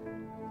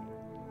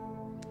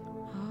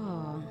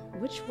 Oh,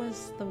 which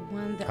was the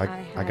one that I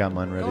had? I got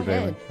mine ready, Go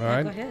Bailey. ahead. All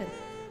right. Go ahead.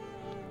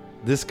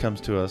 This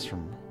comes to us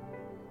from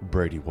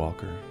Brady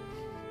Walker.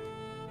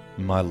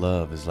 My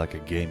love is like a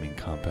gaming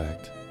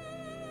compact.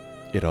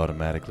 It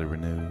automatically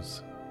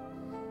renews.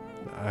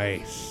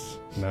 Nice.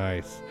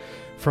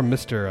 From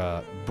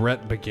Mr.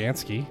 Brett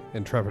Bagansky,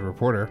 intrepid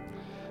reporter.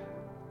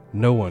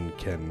 No one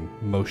can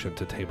motion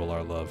to table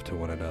our love to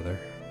one another.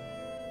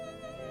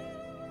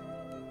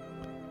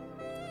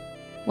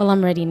 Well,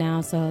 I'm ready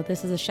now. So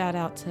this is a shout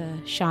out to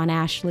Sean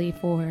Ashley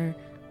for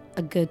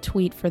a good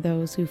tweet for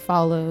those who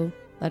follow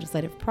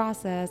legislative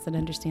process and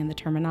understand the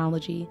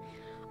terminology.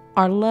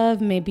 Our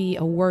love may be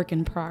a work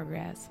in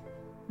progress,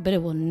 but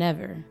it will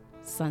never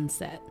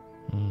sunset.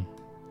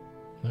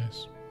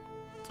 Nice.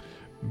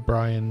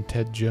 Brian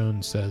Ted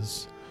Jones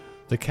says,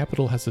 the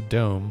Capitol has a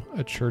dome,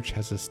 a church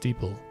has a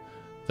steeple.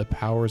 The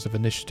powers of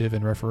initiative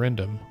and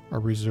referendum are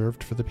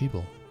reserved for the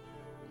people.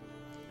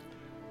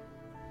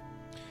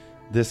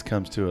 This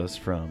comes to us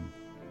from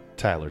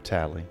Tyler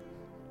Talley.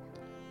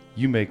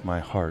 You make my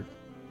heart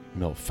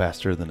melt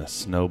faster than a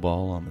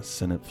snowball on the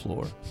Senate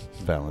floor.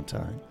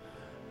 Valentine.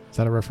 Is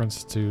that a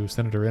reference to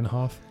Senator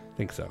Inhofe?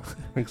 Think so.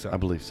 I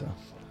believe so.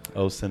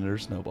 Oh, Senator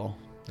Snowball.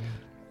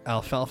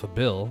 Alfalfa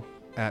Bill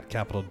at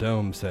Capitol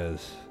Dome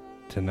says,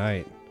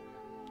 tonight,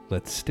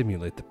 let's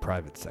stimulate the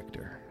private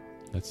sector.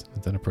 That's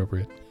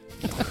inappropriate.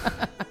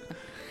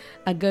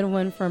 A good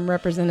one from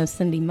Representative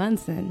Cindy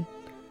Munson.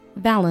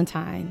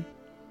 Valentine.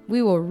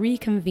 We will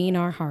reconvene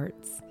our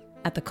hearts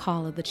at the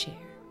call of the chair.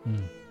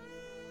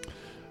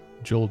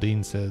 Joel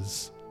Dean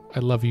says, I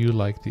love you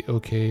like the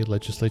OK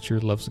legislature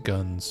loves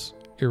guns,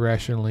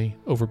 irrationally,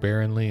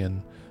 overbearingly,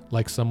 and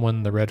like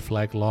someone the red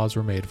flag laws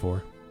were made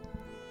for.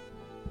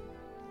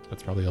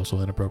 That's probably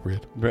also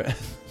inappropriate.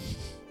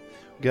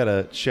 Got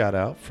a shout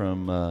out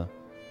from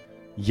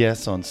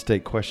Yes on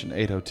State Question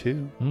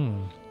 802.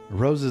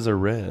 Roses are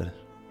red,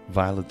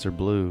 violets are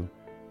blue.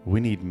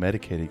 We need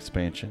Medicaid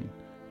expansion.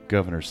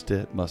 Governor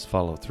Stitt must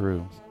follow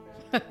through.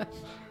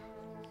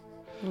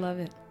 Love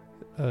it.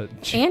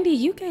 Andy,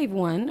 you gave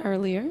one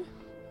earlier.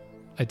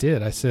 I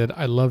did. I said,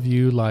 I love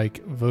you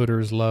like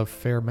voters love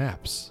fair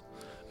maps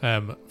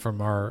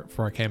from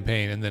our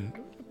campaign. And then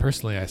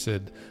personally, I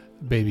said,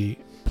 baby,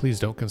 please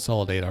don't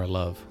consolidate our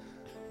love.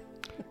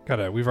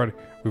 We've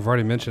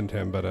already mentioned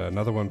him, but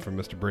another one from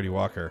Mr. Brady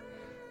Walker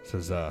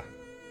says,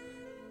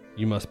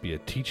 you must be a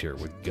teacher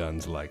with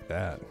guns like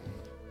that.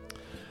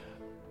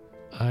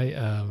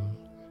 I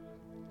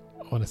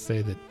want to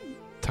say that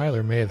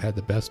Tyler may have had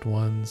the best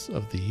ones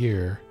of the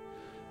year.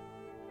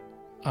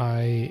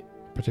 I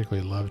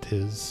particularly loved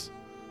his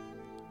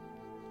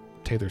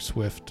Taylor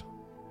Swift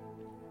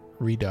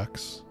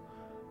Redux.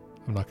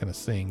 I'm not going to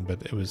sing,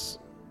 but it was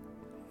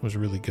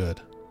really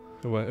good.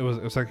 It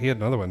was like he had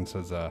another one that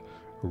says,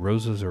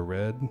 roses are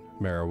red,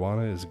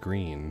 marijuana is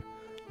green.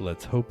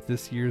 Let's hope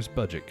this year's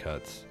budget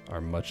cuts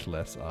are much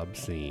less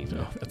obscene.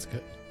 Oh, that's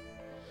good.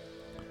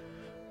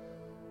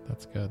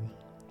 That's good.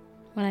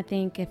 Well, I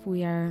think if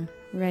we are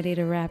ready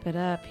to wrap it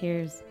up,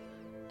 here's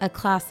a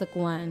classic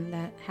one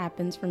that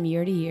happens from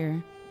year to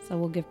year. So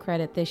we'll give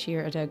credit this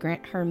year to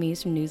Grant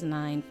Hermes from News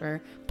 9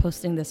 for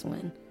posting this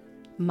one.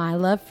 My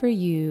love for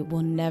you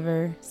will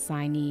never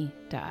sine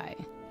die.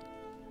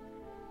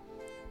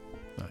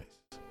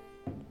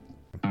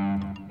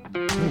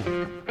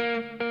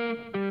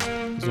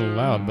 It's a little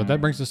loud, but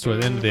that brings us to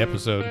the end of the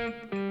episode.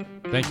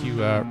 Thank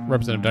you,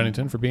 Representative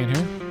Dunnington, for being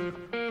here.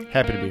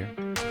 Happy to be here.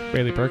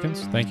 Bailey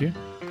Perkins, thank you.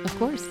 Of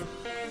course.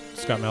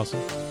 Scott Melson,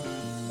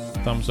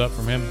 thumbs up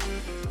from him.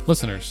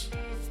 Listeners,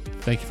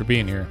 thank you for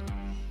being here.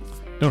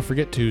 Don't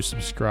forget to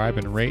subscribe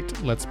and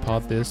rate Let's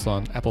Pod This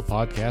on Apple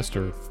Podcast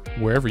or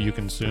wherever you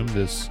consume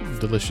this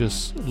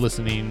delicious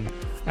listening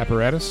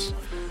apparatus,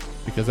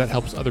 because that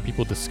helps other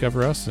people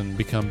discover us and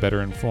become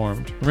better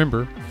informed.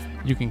 Remember,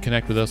 you can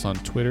connect with us on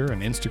Twitter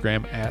and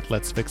Instagram at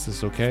Let's Fix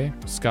This Okay.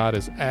 Scott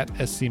is at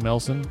SC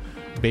Melson.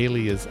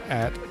 Bailey is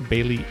at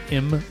Bailey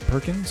M.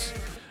 Perkins.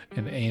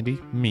 And Andy,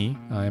 me,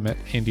 I'm at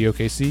Andy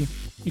OKC.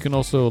 You can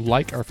also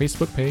like our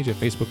Facebook page at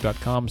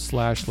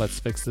facebook.com/Let's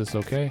Fix This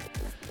Okay.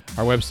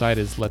 Our website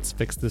is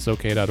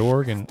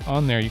letsfixthisok.org, and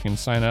on there you can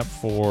sign up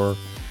for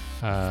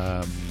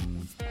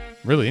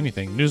really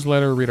anything.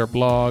 Newsletter, read our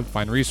blog,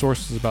 find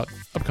resources about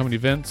upcoming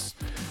events.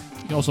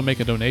 You can also make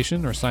a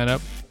donation or sign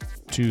up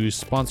to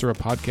sponsor a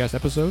podcast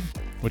episode,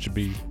 which would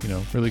be,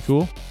 really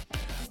cool.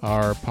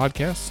 Our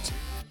podcast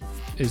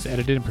is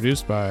edited and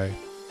produced by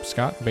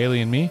Scott,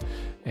 Bailey, and me.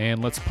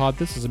 And Let's Pod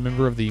This is a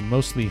member of the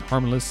Mostly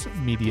Harmless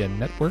Media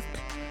Network.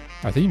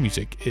 Our theme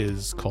music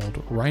is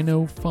called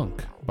Rhino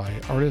Funk by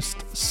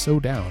artist So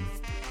Down.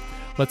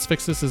 Let's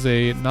Fix This is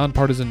a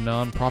nonpartisan,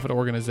 nonprofit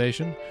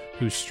organization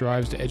who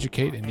strives to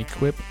educate and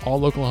equip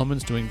all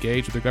Oklahomans to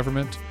engage with the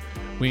government.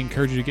 We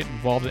encourage you to get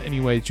involved in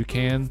any way that you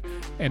can.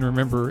 And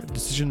remember,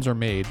 decisions are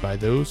made by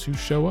those who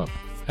show up.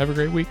 Have a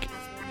great week.